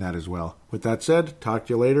to join that as well. With that said, talk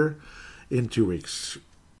to you later in 2 weeks.